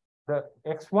accident. The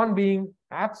x1 being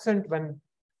absent when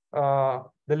the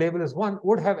label is 1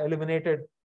 would have eliminated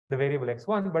the variable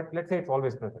x1, but let's say it's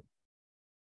always present.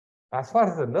 As far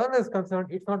as the learner is concerned,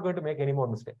 it's not going to make any more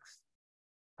mistakes.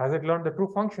 Has it learned the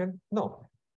true function? No.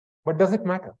 But does it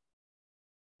matter?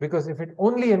 Because if it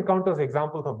only encounters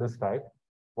examples of this type,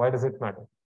 why does it matter?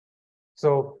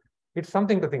 So it's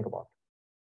something to think about.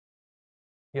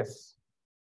 Yes.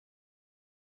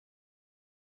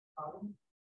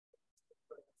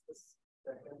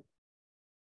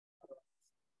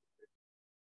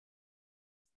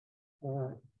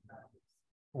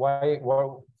 Why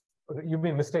you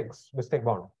mean mistake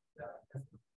bound?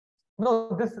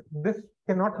 No, this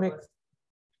cannot make.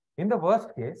 In the worst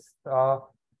case,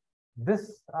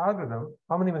 this algorithm,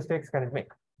 how many mistakes can it make?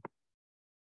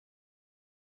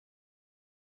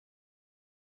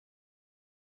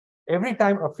 Every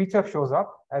time a feature shows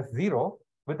up as 0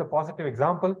 with a positive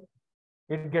example,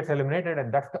 it gets eliminated,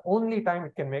 and that's the only time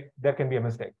it can make, there can be a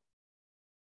mistake.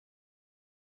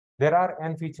 There are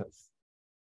n features.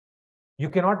 You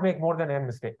cannot make more than n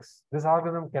mistakes. This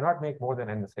algorithm cannot make more than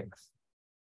n mistakes,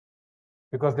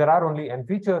 because there are only n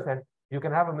features, and you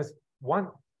can have one.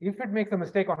 If it makes a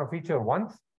mistake on a feature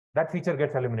once, that feature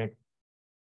gets eliminated.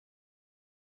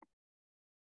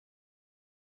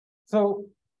 So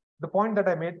the point that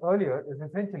I made earlier is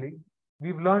essentially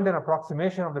we've learned an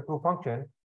approximation of the true function,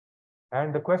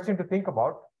 and the question to think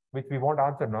about, which we won't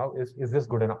answer now, is this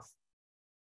good enough?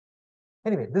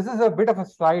 Anyway, this is a bit of a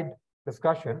side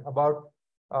discussion about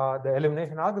the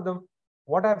elimination algorithm.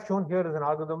 What I've shown here is an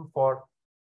algorithm for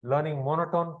learning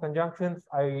monotone conjunctions.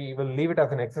 I will leave it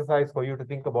as an exercise for you to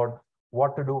think about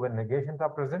what to do when negations are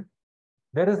present.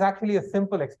 There is actually a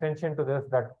simple extension to this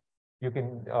that you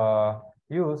can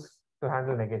use to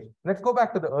handle negation. Let's go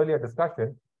back to the earlier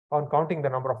discussion on counting the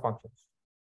number of functions.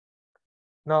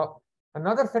 Now,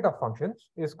 another set of functions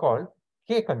is called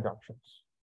K conjunctions.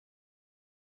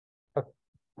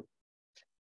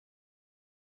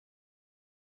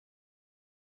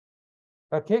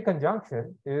 A K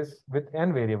conjunction is with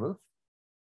n variables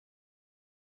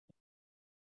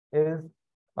is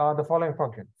the following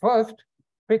function. First,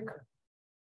 pick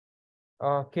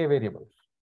K variables,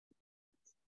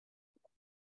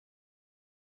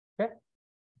 okay,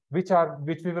 which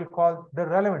we will call the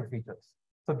relevant features.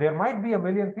 So there might be a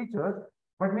million features,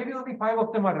 but maybe only 5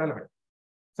 of them are relevant.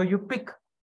 So you pick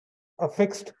a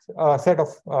fixed set of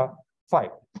 5,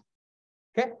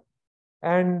 okay,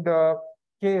 and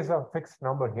K is a fixed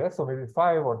number here, so maybe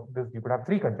 5, or this you could have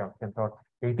 3 conjunctions or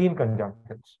 18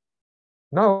 conjunctions.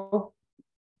 Now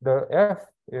the F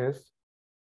is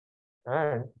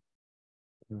and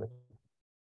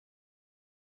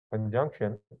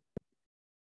conjunction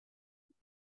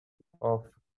of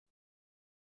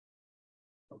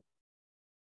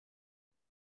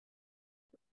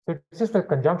so it's just a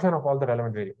conjunction of all the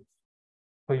relevant variables.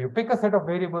 So you pick a set of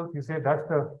variables, you say that's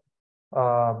the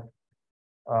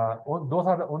those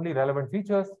are the only relevant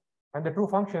features, and the true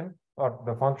function or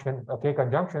the function K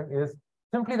conjunction is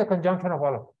simply the conjunction of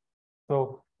all of them.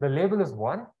 So the label is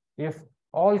 1 if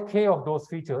all K of those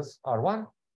features are 1,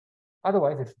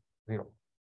 otherwise it's 0.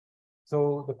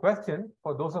 So the question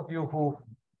for those of you who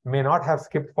may not have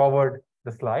skipped forward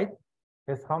the slide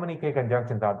is how many K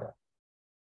conjunctions are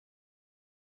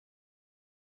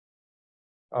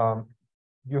there?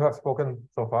 You have spoken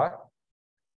so far.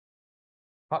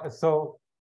 So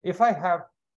if I have,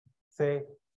 say,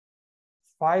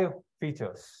 5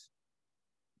 features,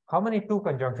 how many 2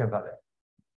 conjunctions are there?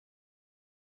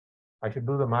 I should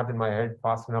do the math in my head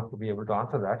fast enough to be able to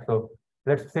answer that. So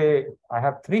let's say I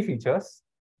have 3 features.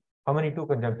 How many 2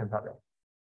 conjunctions are there?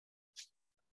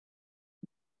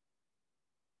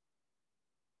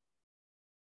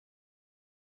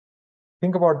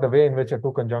 Think about the way in which a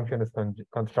 2 conjunction is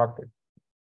constructed.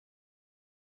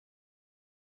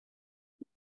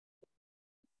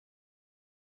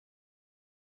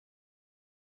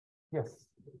 Yes.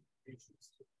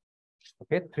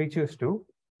 Okay, 3 choose 2.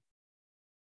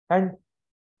 And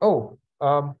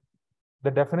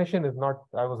the definition is not,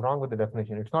 I was wrong with the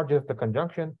definition. It's not just the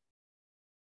conjunction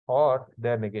or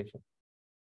their negation.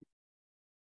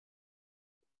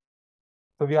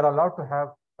 So we are allowed to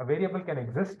have a variable can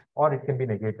exist or it can be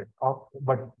negated.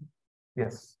 But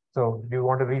yes. So do you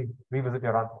want to revisit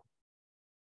your answer?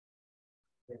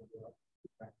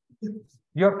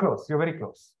 You're close. You're very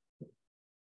close.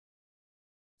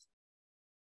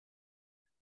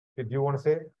 Did you want to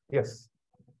say? Yes.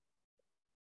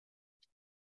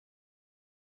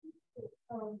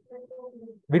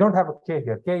 We don't have a K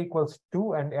here. K equals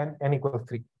 2 and n equals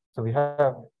 3. So we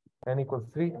have n equals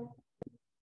 3.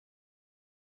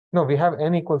 No, we have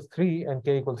n equals 3 and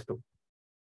K equals 2.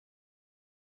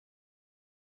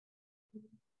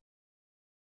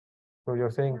 So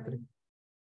you're saying 3.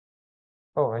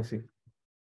 Oh, I see.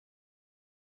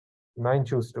 9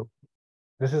 choose 2.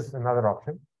 This is another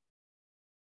option.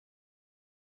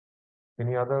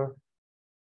 Any other?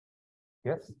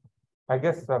 Yes. I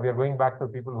guess we are going back to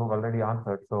people who've already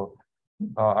answered. So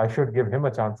I should give him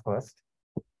a chance first.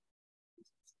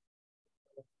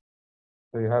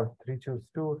 So you have 3 choose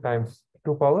 2 times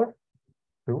 2 power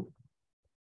 2.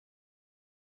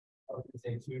 I was going to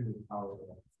say 2 to the power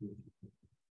of 2.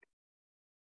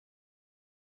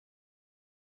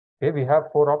 Okay, we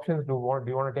have 4 options. Do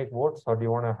you want to take votes or do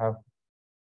you want to have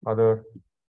other?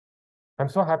 I'm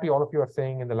so happy all of you are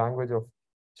saying in the language of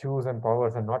choose and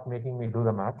powers and not making me do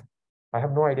the math. I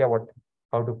have no idea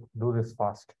how to do this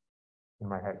fast in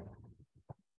my head.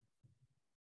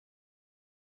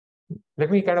 Let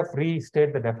me kind of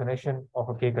restate the definition of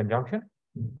a K conjunction.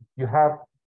 You have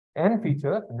n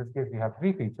features. In this case, we have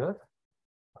 3 features.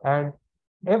 And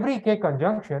every K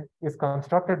conjunction is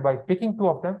constructed by picking 2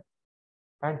 of them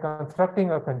and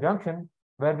constructing a conjunction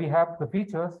where we have the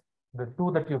features, the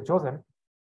 2 that you've chosen,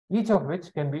 each of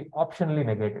which can be optionally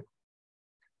negated.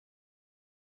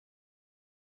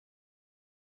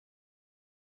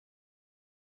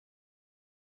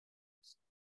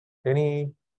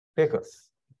 Any takers?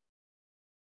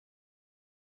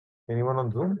 Anyone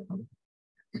on Zoom?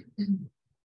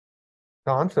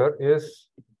 The answer is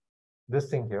this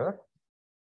thing here.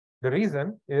 The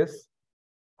reason is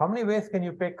how many ways can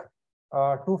you pick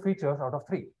 2 features out of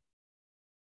 3?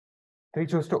 3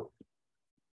 choose 2.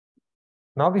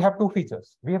 Now we have 2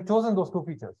 features. We have chosen those 2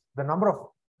 features. The number of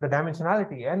the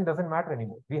dimensionality n doesn't matter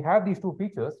anymore. We have these 2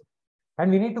 features and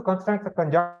we need to construct a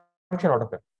conjunction out of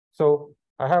them. So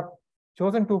I have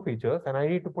chosen 2 features and I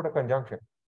need to put a conjunction.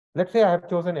 Let's say I have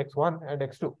chosen x1 and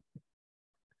x2.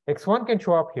 X1 can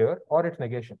show up here or its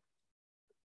negation.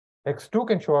 X2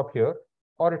 can show up here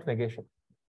or its negation.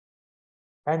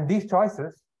 And these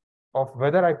choices of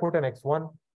whether I put an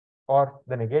X1 or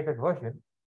the negated version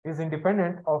is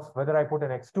independent of whether I put an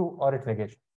X2 or its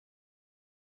negation.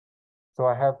 So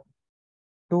I have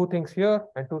two things here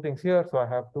and two things here. So I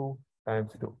have 2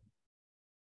 times 2.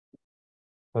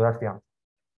 So that's the answer.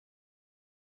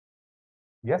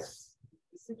 Yes.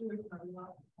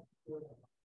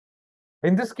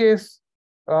 In this case,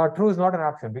 true is not an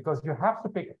option because you have to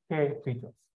pick k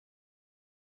features.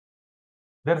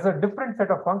 There's a different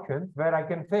set of functions where I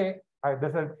can say,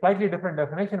 there's a slightly different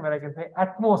definition where I can say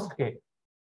at most k,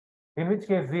 in which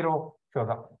case 0 shows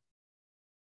up.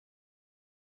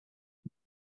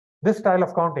 This style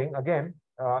of counting, again,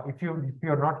 if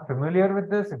you're not familiar with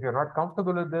this, if you're not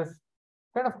comfortable with this,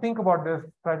 kind of think about this,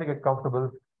 try to get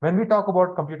comfortable. When we talk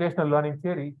about computational learning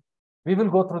theory, we will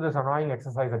go through this annoying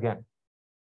exercise again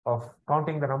of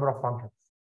counting the number of functions.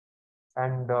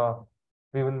 And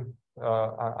we will,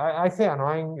 I say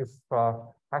annoying if,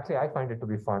 actually I find it to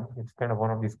be fun. It's kind of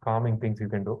one of these calming things you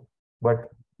can do, but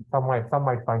some might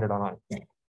find it annoying.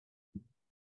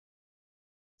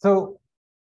 So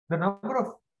the number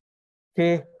of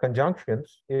k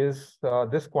conjunctions is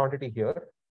this quantity here.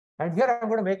 And here I'm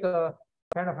going to make a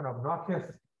kind of an obnoxious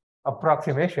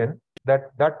approximation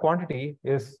that that quantity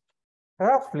is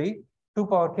roughly 2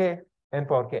 power k n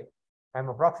power k. I'm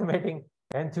approximating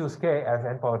n choose k as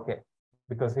n power k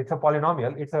because it's a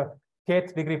polynomial. It's a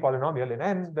kth degree polynomial in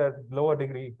n. The lower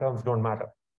degree terms don't matter.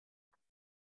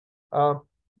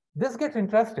 This gets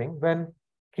interesting when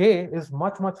k is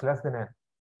much, much less than n.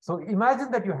 So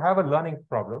imagine that you have a learning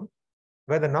problem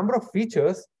where the number of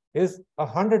features is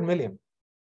 100 million.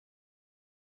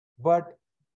 But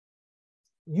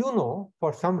you know,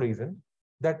 for some reason,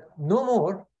 that no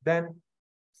more than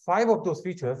 5 of those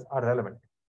features are relevant.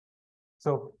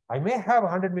 So I may have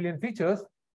 100 million features,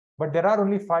 but there are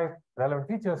only 5 relevant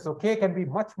features. So k can be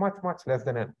much, much, much less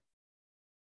than n.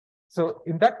 So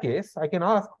in that case, I can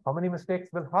ask how many mistakes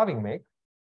will halving make?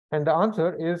 And the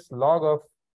answer is log of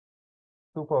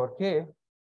 2 power k,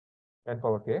 n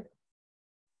power k,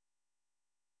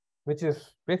 which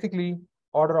is basically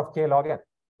order of k log n,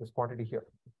 this quantity here.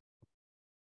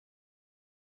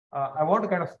 I want to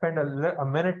kind of spend a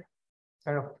minute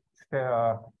kind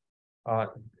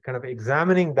of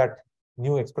examining that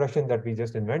new expression that we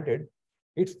just invented.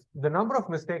 It's the number of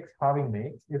mistakes halving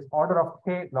makes is order of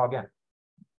k log n.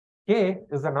 K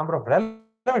is the number of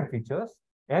relevant features,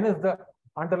 n is the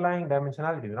underlying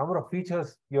dimensionality, the number of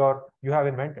features you have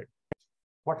invented.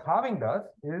 What halving does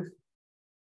is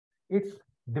it's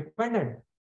dependent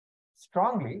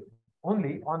strongly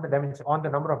only on the dimension, on the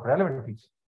number of relevant features.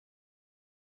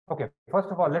 Okay, first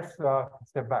of all, let's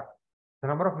step back. The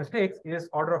number of mistakes is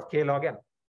order of k log n.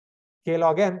 K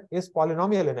log n is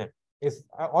polynomial in n. It's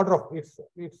order of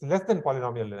it's less than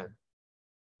polynomial in n,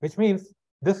 which means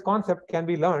this concept can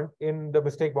be learned in the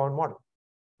mistake bound model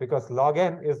because log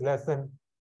n is less than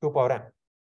 2 power n.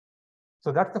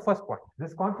 So that's the first point.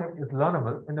 This concept is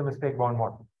learnable in the mistake bound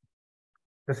model.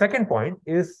 The second point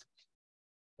is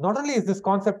not only is this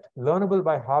concept learnable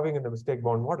by halving in the mistake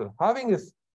bound model, halving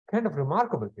is kind of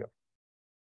remarkable here.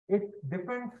 It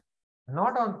depends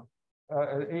not on,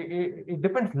 it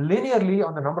depends linearly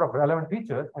on the number of relevant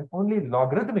features and only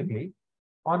logarithmically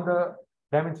on the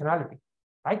dimensionality.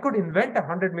 I could invent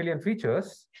 100 million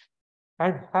features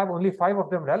and have only 5 of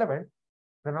them relevant.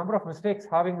 The number of mistakes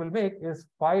halving will make is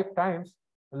 5 times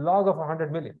log of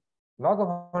 100 million. Log of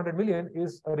 100 million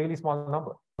is a really small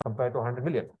number compared to 100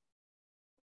 million,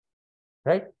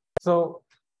 right? So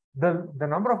the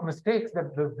number of mistakes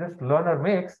that this learner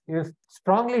makes is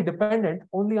strongly dependent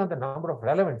only on the number of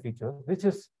relevant features, which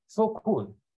is so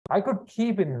cool. I could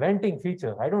keep inventing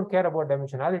features. I don't care about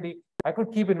dimensionality. I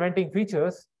could keep inventing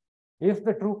features. If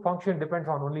the true function depends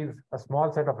on only a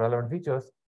small set of relevant features,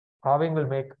 halving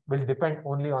will depend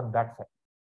only on that set.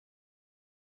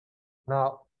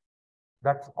 Now,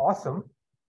 that's awesome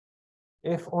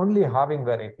if only halving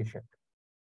were efficient.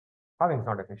 Halving is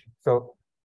not efficient. So,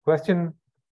 question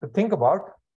to think about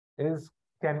is,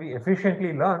 can we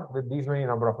efficiently learn with these many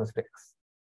number of mistakes?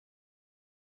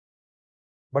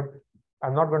 But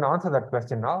I'm not going to answer that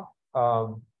question now.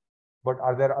 But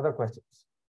are there other questions?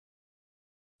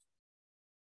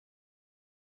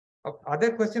 Are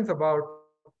there questions about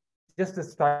just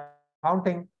this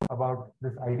counting, about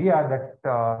this idea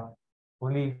that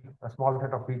only a small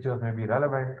set of features may be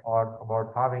relevant, or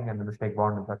about halving and the mistake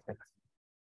bound and such things?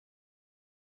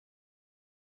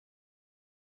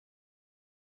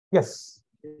 Yes.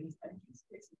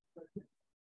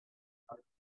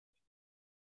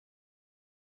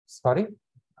 Sorry?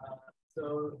 So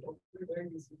we're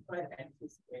going to find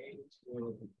anticipate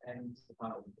to end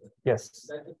about Yes.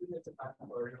 that it's a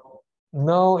factorial.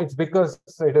 No, it's because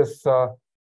it is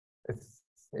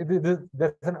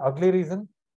there's an ugly reason.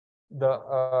 The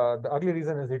ugly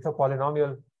reason is it's a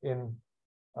polynomial in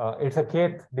it's a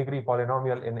kth degree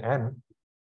polynomial in n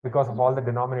because of all the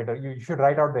denominator. You should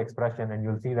write out the expression and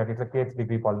you'll see that it's a kth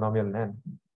degree polynomial in n.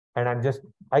 And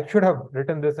I should have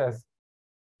written this as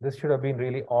this should have been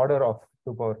really order of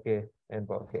 2 power k n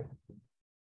power k.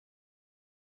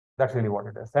 That's really what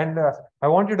it is. And I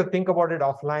want you to think about it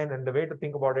offline. And the way to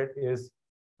think about it is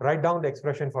write down the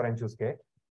expression for n choose k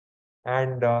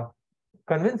and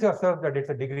convince yourself that it's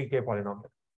a degree k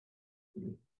polynomial.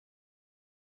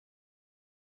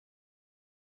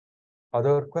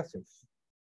 Other questions?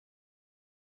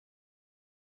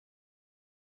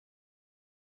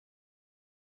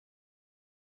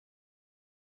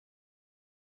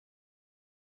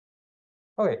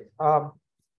 Okay.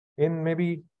 In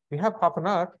maybe we have half an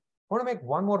hour. I want to make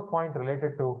one more point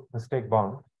related to mistake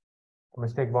bound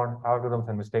algorithms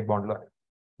and mistake bound learning.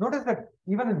 Notice that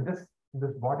even in this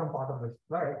bottom part of this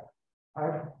slide,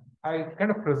 I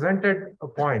kind of presented a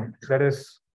point that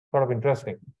is sort of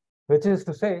interesting, which is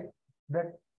to say that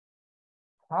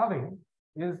halving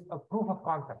is a proof of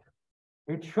concept.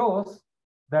 It shows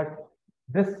that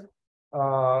this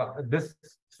this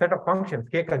set of functions,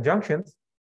 k conjunctions,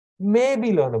 may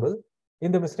be learnable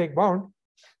in the mistake bound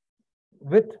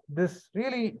with this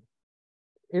really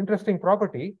interesting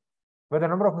property where the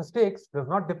number of mistakes does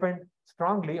not depend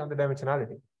strongly on the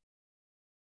dimensionality.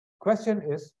 Question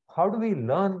is, how do we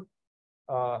learn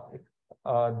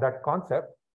that concept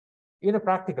in a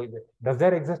practical way? Does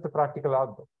there exist a practical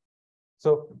algorithm?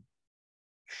 So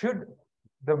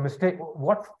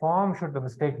what form should the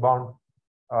mistake bound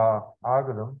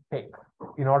algorithm take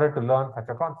in order to learn such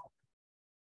a concept?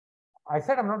 I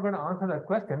said I'm not going to answer that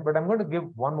question, but I'm going to give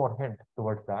one more hint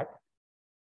towards that.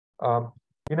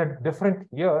 In a different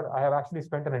year, I have actually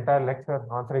spent an entire lecture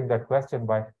answering that question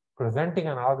by presenting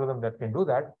an algorithm that can do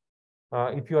that.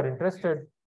 If you are interested,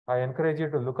 I encourage you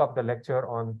to look up the lecture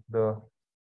on the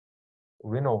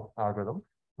Winnow algorithm,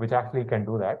 which actually can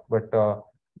do that. But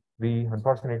we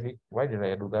unfortunately, why did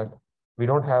I do that? We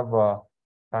don't have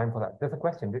time for that. There's a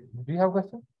question. Do you have a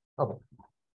question? Okay.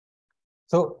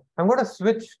 So I'm going to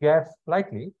switch gears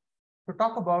slightly to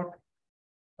talk about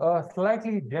a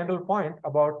slightly general point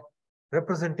about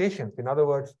representations. In other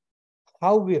words,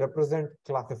 how we represent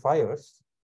classifiers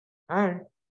and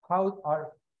how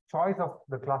our choice of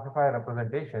the classifier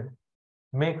representation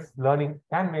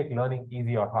can make learning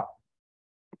easy or hard.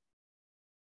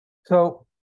 So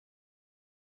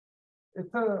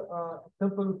it's a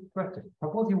simple question.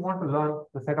 Suppose you want to learn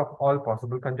the set of all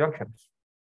possible conjunctions.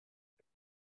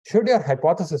 Should your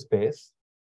hypothesis space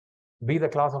be the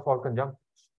class of all conjunctions?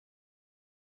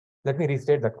 Let me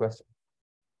restate that question.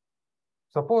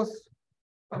 Suppose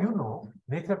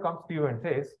nature comes to you and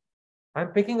says, I'm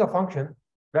picking a function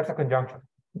that's a conjunction.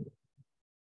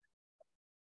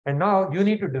 And now you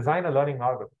need to design a learning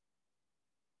algorithm.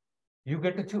 You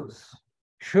get to choose.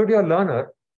 Should your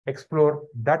learner explore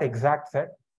that exact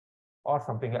set or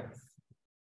something else?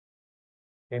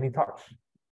 Any thoughts?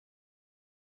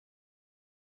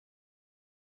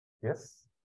 Yes?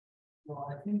 Well,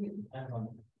 I think it depends on,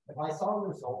 if I saw the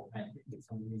result and I think it's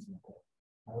unreasonable,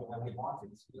 I would want to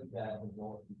exclude that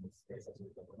result in this case.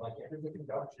 Like every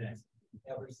conjunction,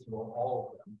 every single,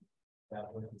 all of them.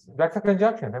 That's a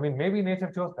conjunction. I mean, maybe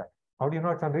nature chose that. How do you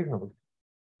know it's unreasonable?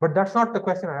 But that's not the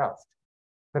question I asked.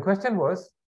 The question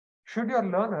was, should your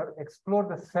learner explore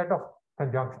the set of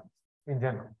conjunctions in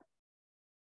general?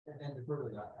 And to further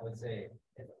that, I would say,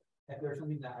 if there's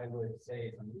something that I would say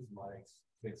is unreasonable, I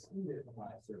would exclude it from my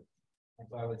search. And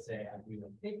so I would say I do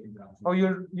a take conjunction. Oh,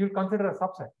 you'll consider a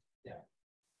subset. Yeah.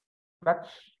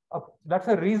 That's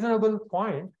a reasonable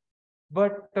point,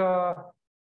 but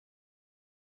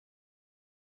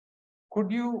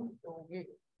could you?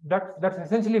 That's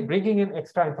essentially bringing in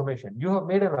extra information. You have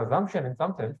made an assumption in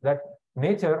some sense that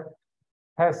nature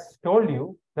has told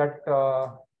you that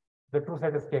the true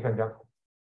set is k conjunction.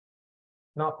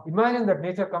 Now imagine that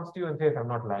nature comes to you and says, I'm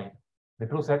not lying. The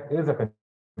true set is a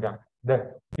conjunction.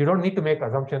 That you don't need to make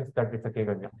assumptions that it's a k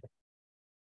conjunction.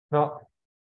 Now,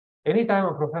 anytime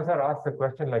a professor asks a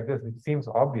question like this, which seems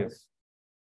obvious,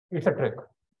 it's a trick.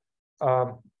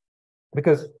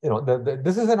 Because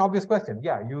this is an obvious question.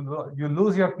 Yeah, you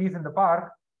lose your keys in the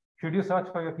park. Should you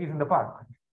search for your keys in the park?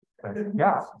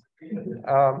 Yeah.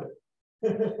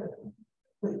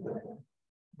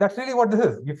 That's really what this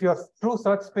is. If your true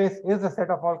search space is a set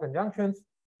of all conjunctions,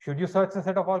 should you search the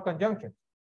set of all conjunctions?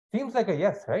 Seems like a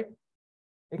yes, right?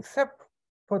 Except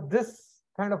for this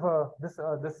kind of this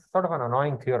sort of an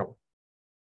annoying theorem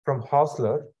from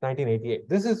Hausler, 1988.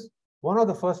 This is one of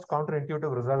the first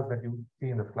counterintuitive results that you see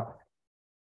in this class.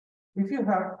 If you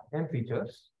have n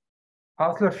features,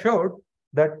 Hausler showed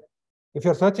that if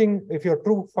you're searching, if your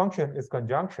true function is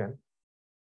conjunction,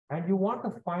 and you want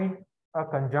to find a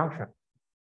conjunction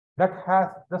that has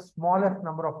the smallest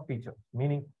number of features,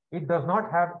 meaning it does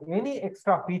not have any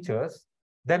extra features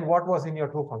than what was in your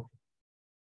true function.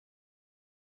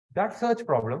 That search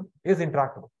problem is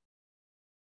intractable.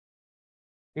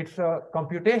 It's a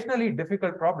computationally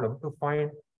difficult problem to find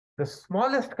the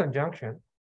smallest conjunction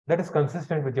that is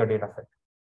consistent with your data set.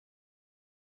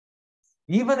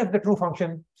 Even if the true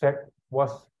function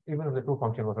was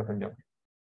a conjunction.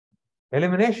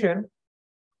 Elimination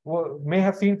may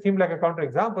have seemed like a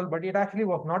counterexample, but it actually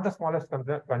was not the smallest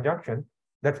conjunction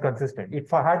that's consistent. It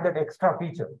had that extra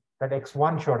feature that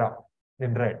x1 showed up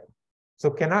in red. So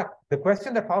the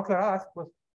question that Hausler asked was,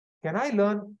 can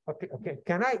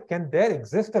there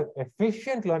exist an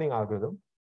efficient learning algorithm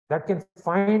that can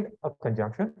find a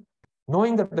conjunction,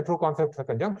 knowing that the true concept is a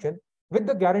conjunction, with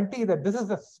the guarantee that this is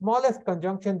the smallest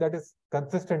conjunction that is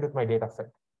consistent with my data set?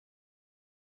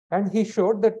 And he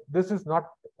showed that this is not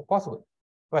possible.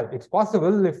 Well, it's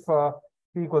possible if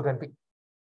P equals NP.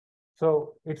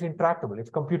 So it's intractable.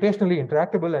 It's computationally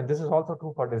intractable, and this is also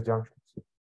true for disjunctions.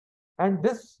 And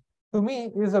this, to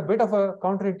me, is a bit of a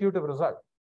counterintuitive result.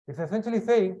 It's essentially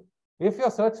saying, if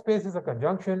your search space is a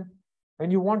conjunction,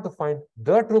 and you want to find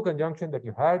the true conjunction that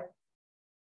you had,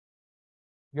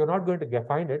 you're not going to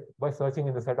find it by searching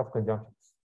in the set of conjunctions.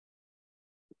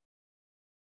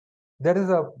 There is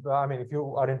if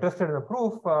you are interested in a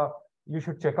proof, you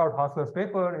should check out Hausler's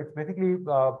paper. It's basically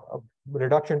a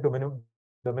reduction to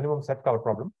the minimum set cover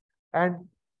problem. And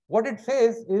what it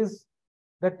says is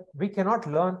that we cannot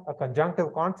learn a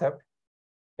conjunctive concept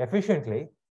efficiently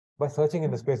by searching in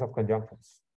the space of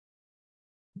conjunctions,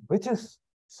 which is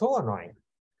so annoying.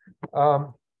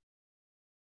 On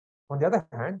the other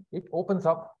hand, it opens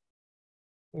up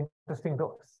interesting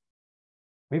doors.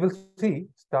 We will see,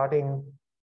 starting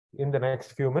in the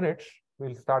next few minutes,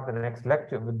 we'll start the next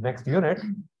lecture with next unit,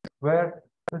 where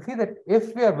we'll see that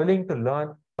if we are willing to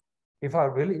learn, if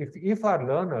our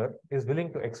learner is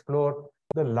willing to explore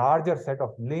the larger set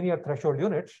of linear threshold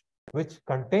units, which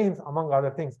contains, among other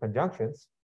things, conjunctions,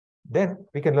 then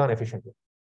we can learn efficiently.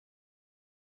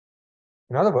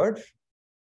 In other words,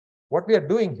 what we are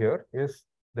doing here is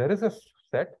there is a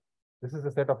set, this is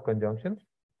a set of conjunctions,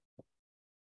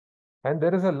 and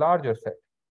there is a larger set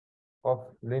of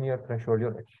linear threshold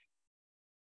units.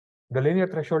 The linear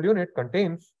threshold unit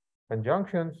contains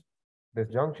conjunctions,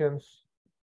 disjunctions,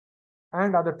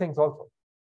 and other things also.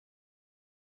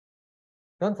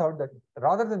 Turns out that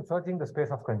rather than searching the space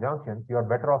of conjunctions, you are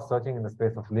better off searching in the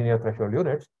space of linear threshold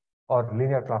units or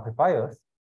linear classifiers,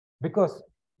 because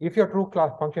if your true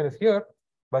class function is here,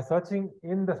 by searching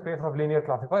in the space of linear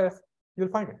classifiers, you'll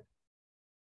find it.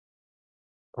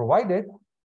 Provided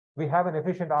we have an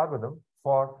efficient algorithm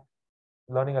for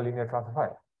learning a linear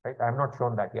classifier, right? I have not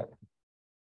shown that yet.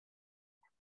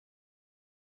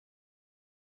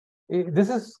 This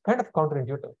is kind of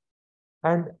counterintuitive.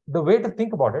 And the way to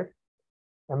think about it,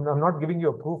 I'm not giving you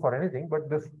a proof or anything, but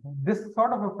this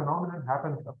sort of a phenomenon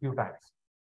happens a few times,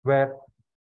 where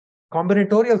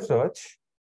combinatorial search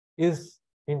is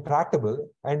intractable,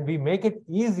 and we make it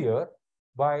easier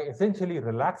by essentially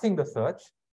relaxing the search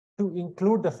to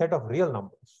include the set of real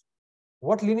numbers.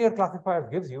 What linear classifier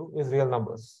gives you is real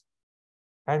numbers.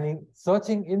 And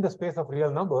searching in the space of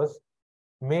real numbers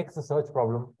makes the search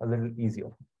problem a little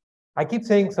easier. I keep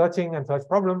saying searching and search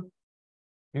problem.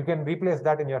 You can replace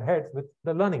that in your heads with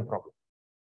the learning problem,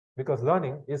 because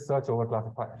learning is search over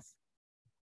classifiers.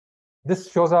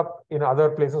 This shows up in other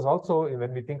places also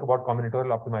when we think about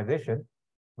combinatorial optimization,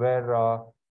 where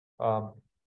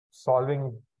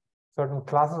solving certain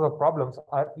classes of problems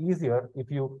are easier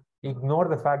if you ignore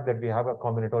the fact that we have a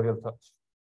combinatorial search.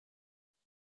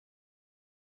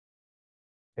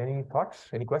 Any thoughts?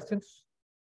 Any questions?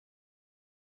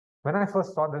 When I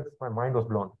first saw this, my mind was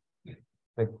blown.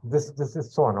 Like, this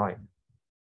is so annoying.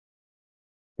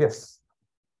 Yes.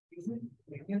 Isn't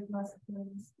linear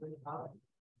classifiers will have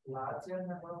larger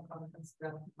number of functions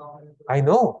than combinatorial? I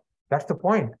know, that's the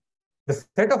point. The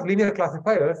set of linear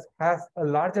classifiers has a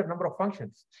larger number of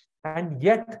functions, and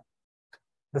yet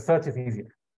the search is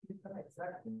easier.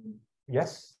 Exactly.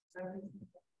 Yes.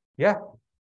 Yeah.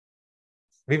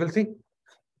 We will see.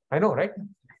 I know, right?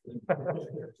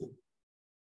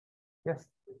 Yes.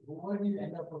 Where do you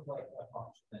end up with like a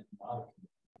function that not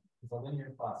a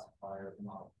linear classifier is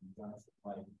not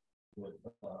like with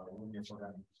linear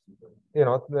programming.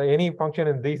 Any function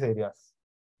in these areas.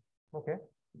 Okay,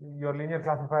 your linear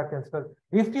classifier can still,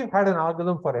 if you had an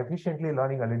algorithm for efficiently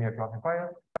learning a linear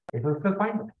classifier, it will still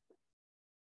find it.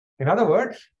 In other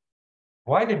words,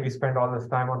 why did we spend all this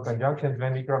time on conjunctions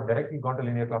when we could have directly gone to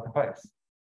linear classifiers?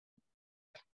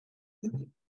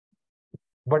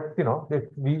 But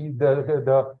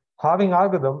the halving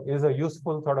algorithm is a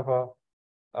useful sort of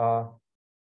a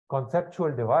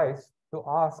conceptual device to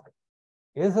ask,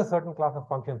 is a certain class of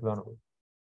functions learnable?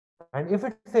 And if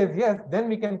it says yes, then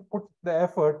we can put the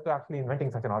effort to actually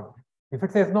inventing such an algorithm. If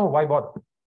it says no, why bother?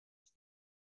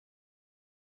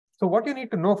 So what you need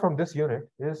to know from this unit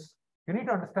is you need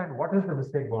to understand what is the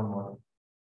mistake bound model.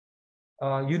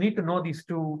 You need to know these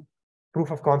two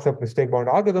proof of concept mistake bound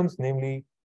algorithms, namely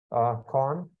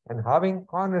con and halving.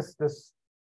 Con is this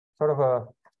sort of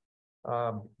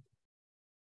a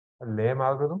lame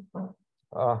algorithm.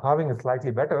 Halving is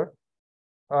slightly better.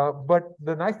 But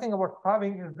the nice thing about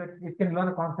halving is that it can learn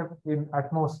a concept in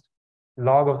at most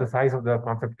log of the size of the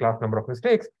concept class number of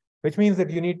mistakes, which means that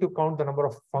you need to count the number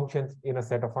of functions in a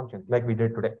set of functions like we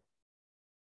did today.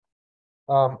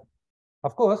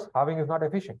 Of course, halving is not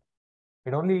efficient.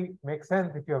 It only makes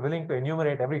sense if you're willing to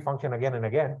enumerate every function again and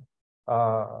again,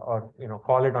 or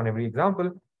call it on every example.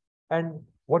 And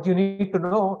what you need to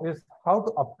know is how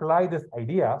to apply this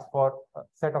idea for a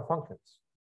set of functions.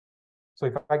 So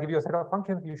if I give you a set of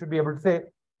functions, you should be able to say,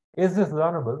 is this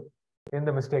learnable in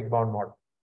the mistake bound model?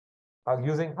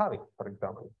 Using halving, for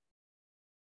example.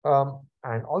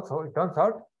 And also, it turns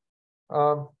out,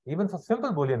 even for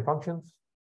simple Boolean functions,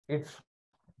 it's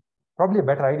probably a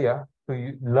better idea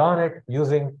to learn it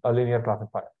using a linear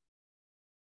classifier.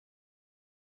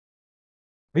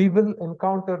 We will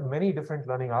encounter many different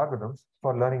learning algorithms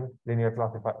for learning linear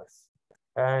classifiers.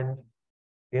 And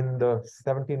in the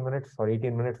 17 minutes or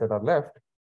 18 minutes that are left,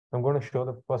 I'm going to show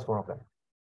the first one of them.